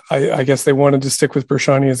yeah, I guess they wanted to stick with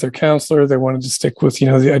Brashani as their counselor. They wanted to stick with,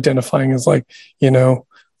 the identifying as like, the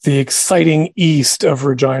exciting east of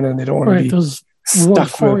Regina, and they don't want to be those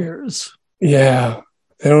stuck warriors. Yeah.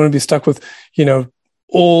 They don't want to be stuck with,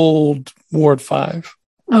 old Ward 5.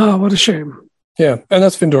 Oh, what a shame. Yeah. And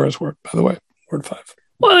that's Vindora's ward, by the way, Ward 5.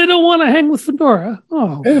 Well, I don't want to hang with Vindora.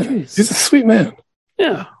 Oh, yeah. Geez. He's a sweet man.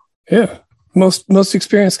 Yeah. Yeah. Most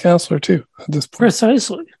experienced counselor too at this point.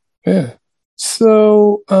 Precisely. Yeah.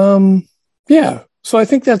 So, yeah. So I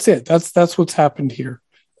think that's it. That's what's happened here.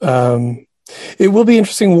 It will be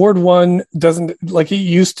interesting. Ward 1 doesn't, like, it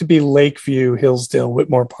used to be Lakeview, Hillsdale,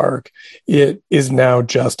 Whitmore Park. It is now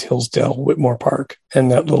just Hillsdale, Whitmore Park,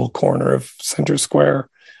 and that little corner of Center Square.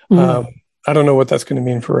 I don't know what that's going to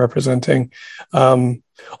mean for representing.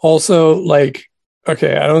 Also, like,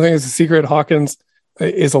 okay, I don't think it's a secret. Hawkins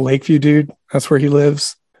is a Lakeview dude. That's where he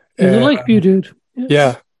lives. He's a Lakeview dude. Yes.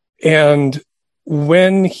 Yeah. And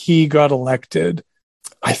when he got elected,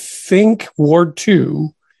 I think Ward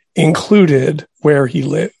 2 included where he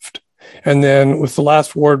lived. And then with the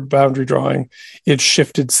last ward boundary drawing, it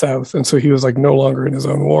shifted south. And so he was like no longer in his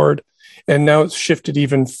own ward. And now it's shifted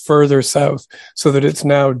even further south so that it's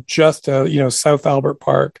now just South Albert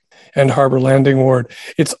Park and Harbor Landing ward.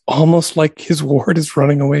 It's almost like his ward is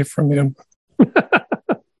running away from him.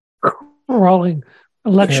 Crawling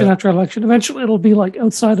election after election. Eventually it'll be like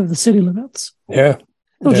outside of the city limits. Yeah.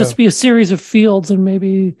 It'll just be a series of fields and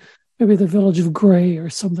maybe the village of Gray or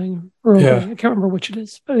something. I can't remember which it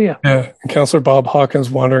is. But yeah. Yeah. And Councillor Bob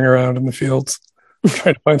Hawkins wandering around in the fields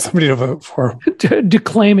trying to find somebody to vote for him.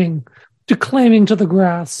 Declaiming to the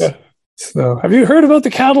grass. Yeah. So, have you heard about the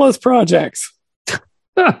Catalyst projects?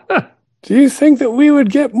 Do you think that we would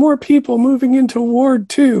get more people moving into Ward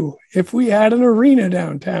 2 if we had an arena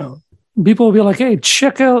downtown? People will be like, hey,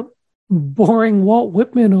 check out boring Walt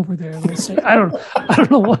Whitman over there. And they'll say, I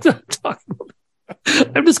don't know what I'm talking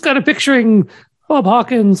about. I'm just kind of picturing Bob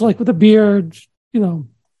Hawkins, like with a beard,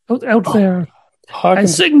 out there.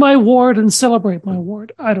 Hawkins. I sing my ward and celebrate my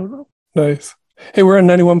ward. I don't know. Nice. Hey, we're on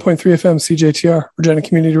 91.3 FM CJTR, Regina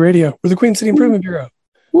Community Radio. We're the Queen City Improvement Bureau,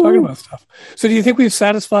 talking about stuff. So do you think we've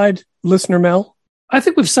satisfied listener Mel? I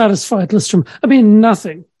think we've satisfied listener. I mean,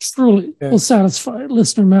 nothing truly will satisfy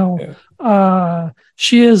listener Mel. Yeah.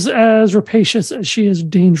 She is as rapacious as she is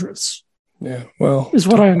dangerous. Yeah, well, is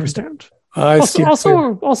what I understand.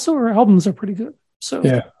 Also, her albums are pretty good. So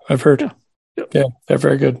yeah, I've heard. Yeah, they're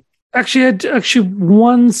very good. Actually, I had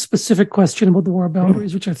one specific question about the war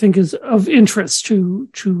boundaries, which I think is of interest to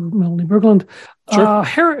Melanie Berglund. Sure.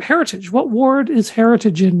 Heritage. What ward is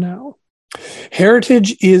Heritage in now?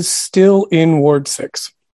 Heritage is still in Ward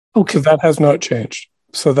 6. Okay. So that has not changed.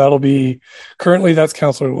 So that'll be, currently that's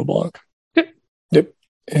Councillor LeBlanc. Yep.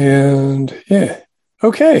 And yeah.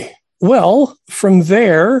 Okay. Well, from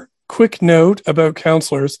there, quick note about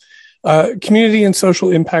councillors. Community and Social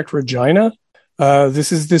Impact Regina.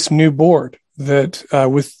 This is this new board that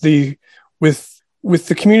with the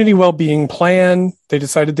community well-being plan, they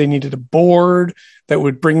decided they needed a board that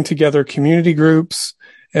would bring together community groups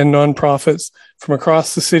and nonprofits from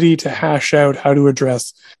across the city to hash out how to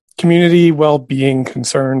address community well-being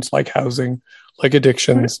concerns like housing, like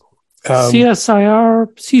addictions.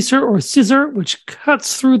 CSIR, or scissor, which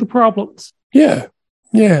cuts through the problems. Yeah.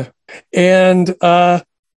 And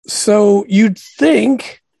so you'd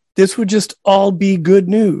think this would just all be good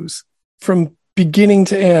news from beginning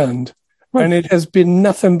to end. Right. And it has been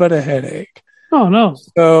nothing but a headache. Oh, no.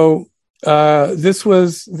 So this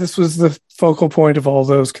was the focal point of all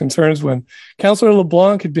those concerns when Councillor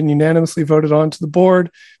LeBlanc had been unanimously voted onto the board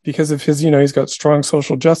because of his, he's got strong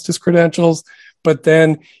social justice credentials. But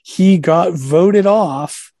then he got voted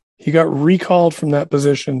off. He got recalled from that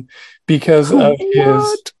position because of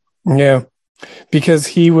his because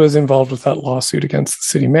he was involved with that lawsuit against the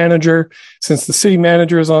city manager. Since the city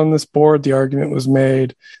manager is on this board, the argument was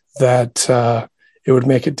made that it would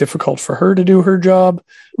make it difficult for her to do her job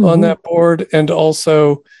on that board. And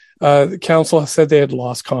also, the council said they had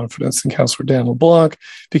lost confidence in Councillor Dan LeBlanc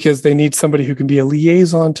because they need somebody who can be a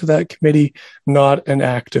liaison to that committee, not an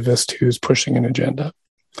activist who's pushing an agenda.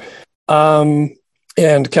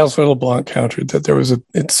 And Councillor LeBlanc countered that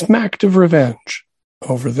it smacked of revenge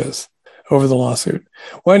over the lawsuit.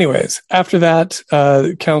 Well, anyways, after that,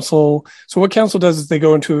 so what council does is they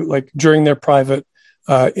go into, like, during their private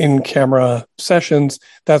in-camera sessions,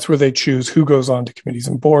 that's where they choose who goes on to committees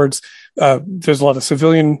and boards. There's a lot of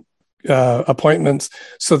civilian appointments,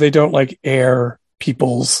 so they don't like air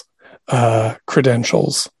people's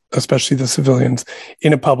credentials, especially the civilians,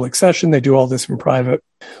 in a public session. They do all this in private.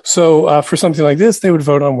 So for something like this, they would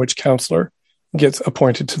vote on which councillor gets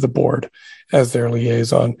appointed to the board as their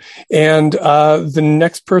liaison. And the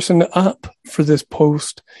next person up for this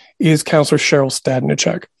post is Councillor Cheryl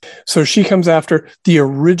Stadnichuk. So she comes after the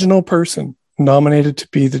original person nominated to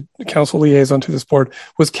be the council liaison to this board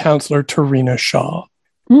was Councillor Tarina Shaw.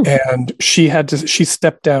 And she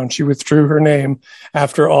stepped down. She withdrew her name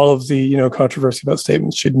after all of the, controversy about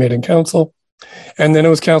statements she'd made in council. And then it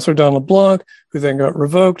was Councillor Don LeBlanc, who then got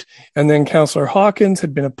revoked. And then Councillor Hawkins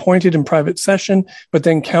had been appointed in private session, but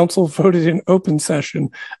then council voted in open session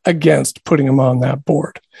against putting him on that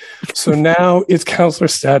board. So now it's Councillor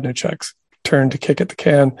Stadnichuk's turn to kick at the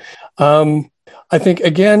can. I think,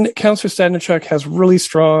 again, Councillor Stadnichuk has really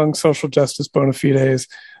strong social justice bona fides.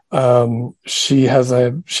 She has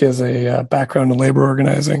a background in labor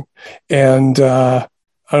organizing, and I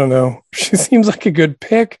don't know, she seems like a good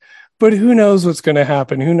pick, but who knows what's going to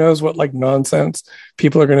happen? Who knows what nonsense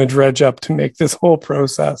people are going to dredge up to make this whole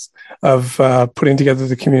process of putting together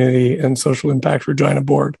the community and social impact Regina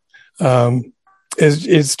board.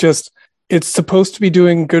 It's supposed to be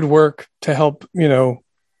doing good work to help,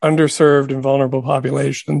 underserved and vulnerable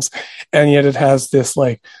populations, and yet it has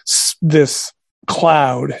this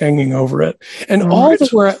cloud hanging over it. And all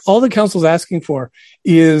the council's asking for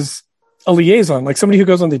is a liaison, like somebody who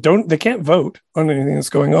goes on. They can't vote on anything that's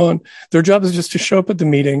going on. Their job is just to show up at the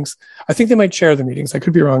meetings. I think they might chair the meetings. I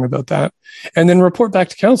could be wrong about that. And then report back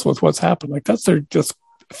to council with what's happened. Like, that's just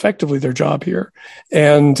effectively their job here.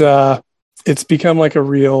 And it's become like a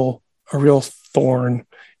real thorn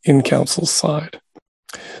in council's side.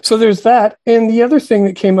 So there's that. And the other thing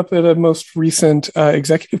that came up at a most recent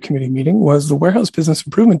executive committee meeting was the Warehouse Business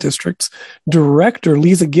Improvement District's director,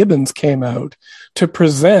 Lisa Gibbons, came out to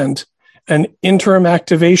present an interim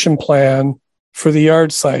activation plan for the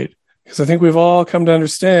yard site. Because I think we've all come to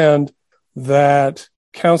understand that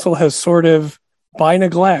council has sort of, by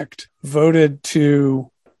neglect, voted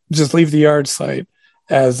to just leave the yard site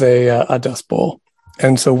as a dust bowl.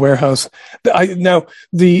 And so Warehouse, now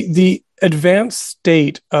the advanced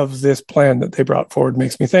state of this plan that they brought forward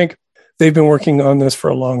makes me think they've been working on this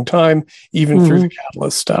for a long time, even through the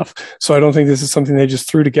Catalyst stuff. So I don't think this is something they just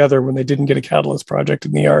threw together when they didn't get a Catalyst project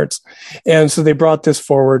in the arts. And so they brought this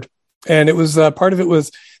forward, and it was part of it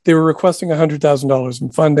was they were requesting $100,000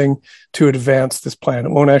 in funding to advance this plan.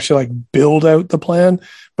 It won't actually build out the plan,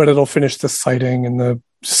 but it'll finish the siting and the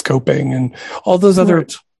scoping and all those other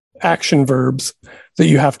action verbs that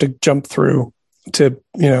you have to jump through to,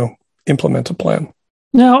 implement a plan.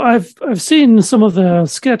 Now, I've seen some of the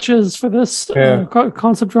sketches for this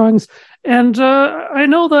concept drawings, and I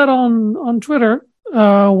know that on Twitter,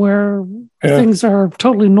 where things are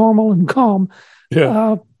totally normal and calm,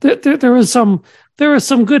 there is some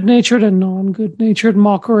good-natured and non-good-natured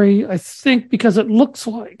mockery. I think because it looked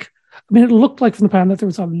like from the plan that there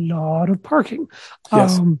was a lot of parking.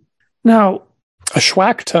 Yes. Now, a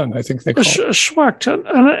schwack ton, I think they call it. A schwack ton,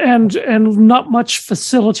 and not much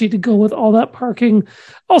facility to go with all that parking.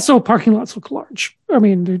 Also, parking lots look large. I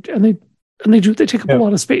mean, they take up a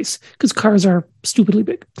lot of space because cars are stupidly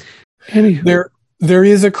big. Anywho. There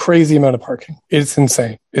is a crazy amount of parking. It's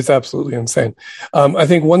insane. It's absolutely insane. I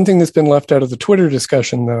think one thing that's been left out of the Twitter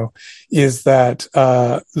discussion, though, is that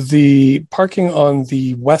the parking on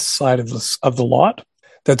the west side of the lot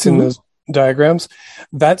that's in those diagrams,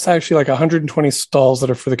 that's actually 120 stalls that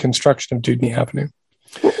are for the construction of Dudney Avenue.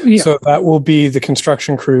 Yeah. So that will be the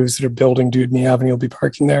construction crews that are building Dudney Avenue will be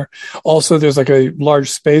parking there. Also, there's a large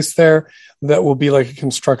space there that will be a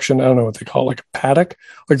construction, I don't know what they call it, a paddock.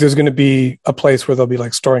 There's going to be a place where they'll be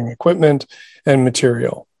storing equipment and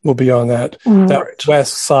material will be on that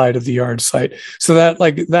west side of the yard site. So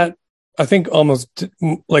that I think almost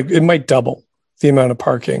it might double the amount of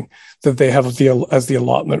parking that they have as the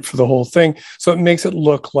allotment for the whole thing. So it makes it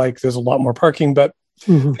look like there's a lot more parking, but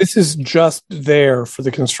Mhm. This is just there for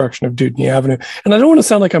the construction of Dudney Avenue. And I don't want to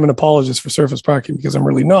sound like I'm an apologist for surface parking, because I'm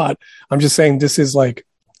really not. I'm just saying this is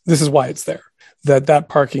why it's there. That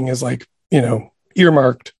parking is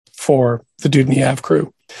earmarked for the Dudney Ave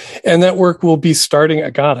crew. And that work will be starting,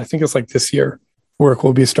 I think it's this year. Work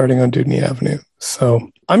will be starting on Dudney Avenue. So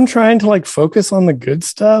I'm trying to focus on the good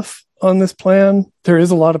stuff on this plan. There is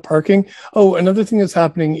a lot of parking. Oh, another thing that's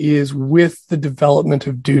happening is with the development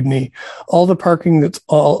of Dudney, all the parking that's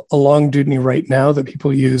all along Dudney right now that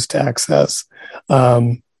people use to access,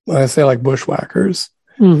 when I say bushwhackers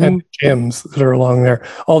and gyms that are along there,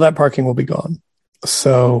 all that parking will be gone.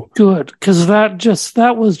 So good, because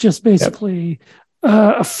that was just basically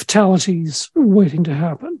fatalities waiting to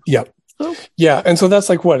happen. Yep. So, yeah, and so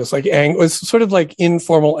that's it's sort of like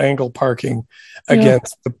informal angle parking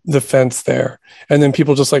against the fence there, and then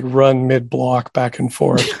people just run mid-block back and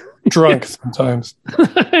forth, drunk sometimes.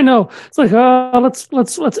 I know, it's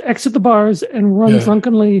let's exit the bars and run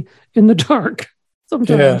drunkenly in the dark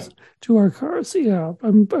sometimes to our cars. Yeah,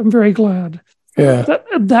 I'm very glad.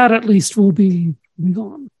 That at least will be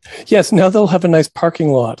gone. Yes, now they'll have a nice parking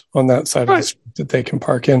lot on that side of the street that they can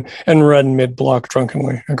park in and run mid-block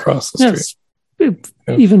drunkenly across the street.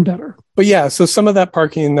 Yes, even better. But so some of that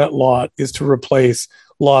parking in that lot is to replace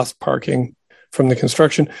lost parking from the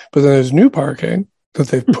construction. But then there's new parking that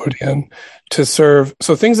they've put in to serve.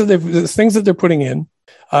 So things that they're putting in,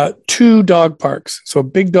 2 dog parks. So a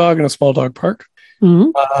big dog and a small dog park.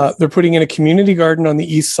 Mm-hmm. They're putting in a community garden on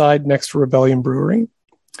the east side next to Rebellion Brewery.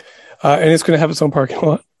 And it's going to have its own parking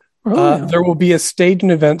lot. There will be a stage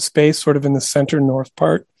and event space sort of in the center north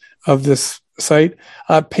part of this site.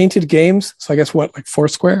 Painted games. So I guess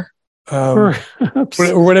Foursquare? Or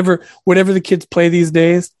whatever the kids play these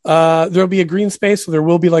days. There'll be a green space, so there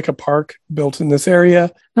will be a park built in this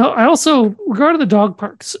area. Now, I also, regarding the dog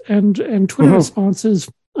parks and Twitter responses,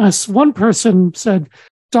 one person said,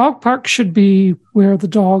 dog park should be where the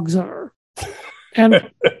dogs are.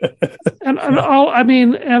 And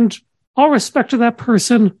all respect to that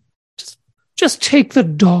person, just take the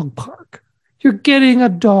dog park. You're getting a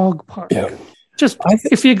dog park. Yeah.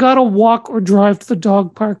 If you got to walk or drive to the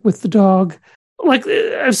dog park with the dog,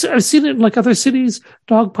 I've seen it in other cities,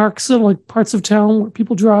 dog parks are parts of town where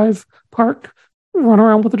people drive, park, run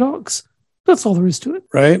around with the dogs. That's all there is to it.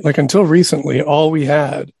 Right? Until recently, all we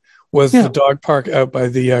had was the dog park out by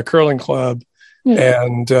the curling club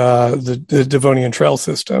and the Devonian Trail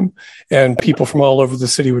system, and people from all over the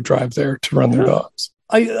city would drive there to run their dogs.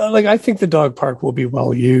 I think the dog park will be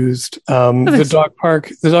well used. The dog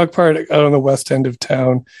park out on the west end of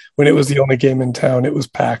town, when it was the only game in town, it was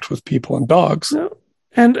packed with people and dogs. Yeah.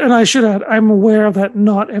 And I should add, I'm aware that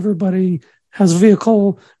not everybody has a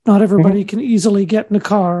vehicle. Not everybody can easily get in a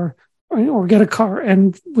car or get a car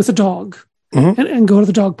and with a dog and go to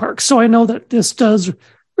the dog park. So I know that this does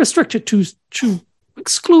restrict it to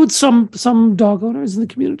exclude some dog owners in the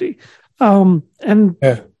community. But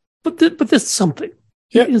this is something.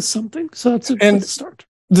 Yeah. It is something. So that's a start.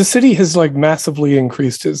 The city has massively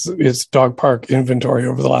increased its dog park inventory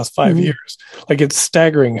over the last 5 years. It's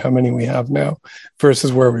staggering how many we have now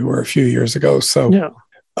versus where we were a few years ago. So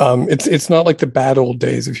it's not like the bad old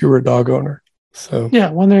days if you were a dog owner. So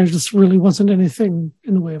when there just really wasn't anything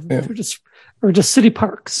in the way of or just city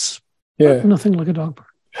parks. Nothing like a dog park.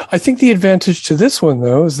 I think the advantage to this one,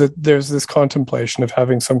 though, is that there's this contemplation of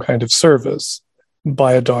having some kind of service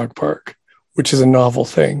by a dog park, which is a novel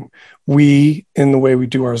thing. We, in the way we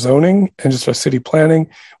do our zoning and just our city planning,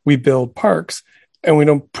 we build parks and we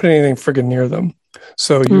don't put anything friggin' near them.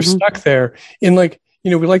 So you're stuck there in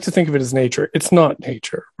we like to think of it as nature. It's not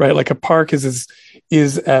nature, right? A park is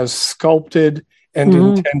as sculpted and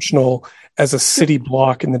intentional as a city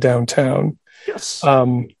block in the downtown. Yes.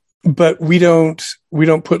 But we don't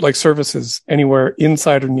put services anywhere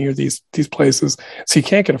inside or near these places. So you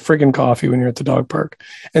can't get a friggin' coffee when you're at the dog park.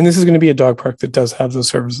 And this is going to be a dog park that does have those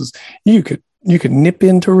services. You could nip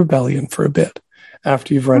into Rebellion for a bit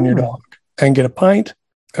after you've run your dog and get a pint.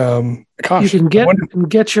 You can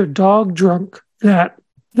get your dog drunk. That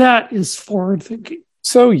is forward thinking.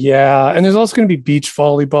 So and there's also going to be beach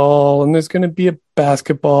volleyball, and there's going to be a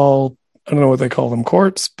basketball, I don't know what they call them,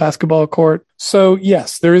 courts, basketball court. So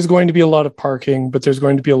yes, there is going to be a lot of parking, but there's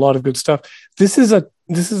going to be a lot of good stuff. This is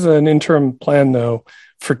an interim plan though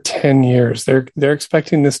for 10 years. They're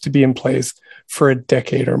expecting this to be in place for a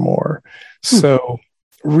decade or more. So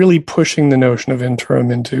really pushing the notion of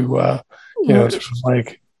interim into sort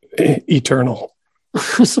of eternal.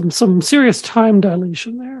 some serious time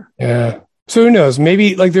dilation there. Yeah. So who knows?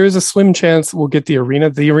 Maybe there is a slim chance we'll get the arena.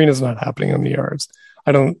 The arena's not happening on the yards.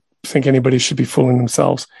 I don't think anybody should be fooling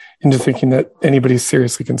themselves into thinking that anybody's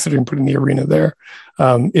seriously considering putting the arena there.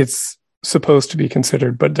 It's supposed to be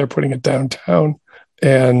considered, but they're putting it downtown.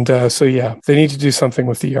 And so, yeah, they need to do something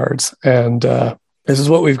with the yards. And this is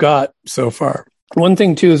what we've got so far. One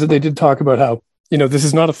thing, too, is that they did talk about how, this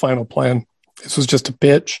is not a final plan. This was just a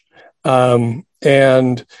pitch. And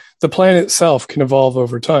the plan itself can evolve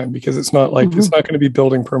over time, because it's not like it's not going to be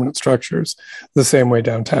building permanent structures the same way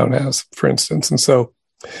downtown has, for instance. And so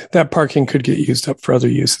that parking could get used up for other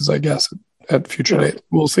uses, I guess, at future date.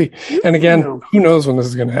 We'll see. And again, who knows when this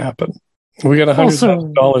is going to happen? We got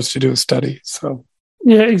 $100,000 to do a study. So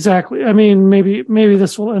yeah, exactly. I mean, maybe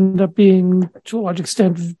this will end up being, to a large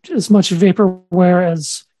extent, as much vaporware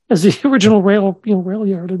as the original rail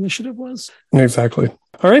yard initiative was. Exactly.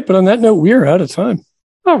 All right, but on that note, we are out of time.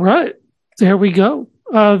 All right, there we go.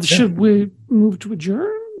 Should we move to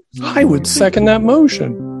adjourn? I would second that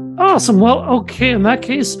motion. Awesome. Well, okay, in that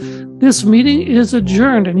case, this meeting is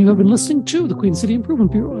adjourned, and you have been listening to the Queen City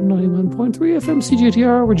Improvement Bureau on 91.3 FM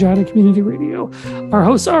CJTR, Regina Community Radio. Our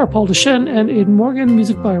hosts are Paul Deschen and Aidan Morgan,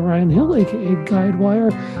 music by Ryan Hill, a.k.a.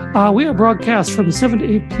 Guidewire. We are broadcast from 7 to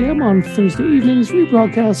 8 p.m. on Thursday evenings,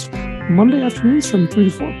 rebroadcast Monday afternoons from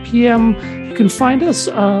 3 to 4 p.m. You can find us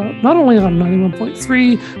not only on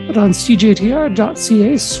 91.3, but on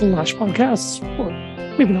cjtr.ca/podcasts, or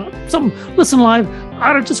maybe not. Listen live.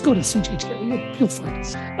 I don't just go to CJTR. You'll find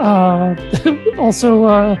us. Also,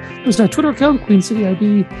 there's our Twitter account, Queen City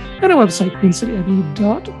IB, and our website,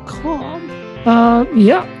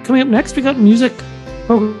 queencityib.com. Coming up next, we got music,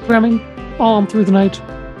 programming, all on through the night.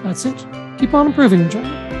 That's it. Keep on improving,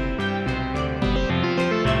 John.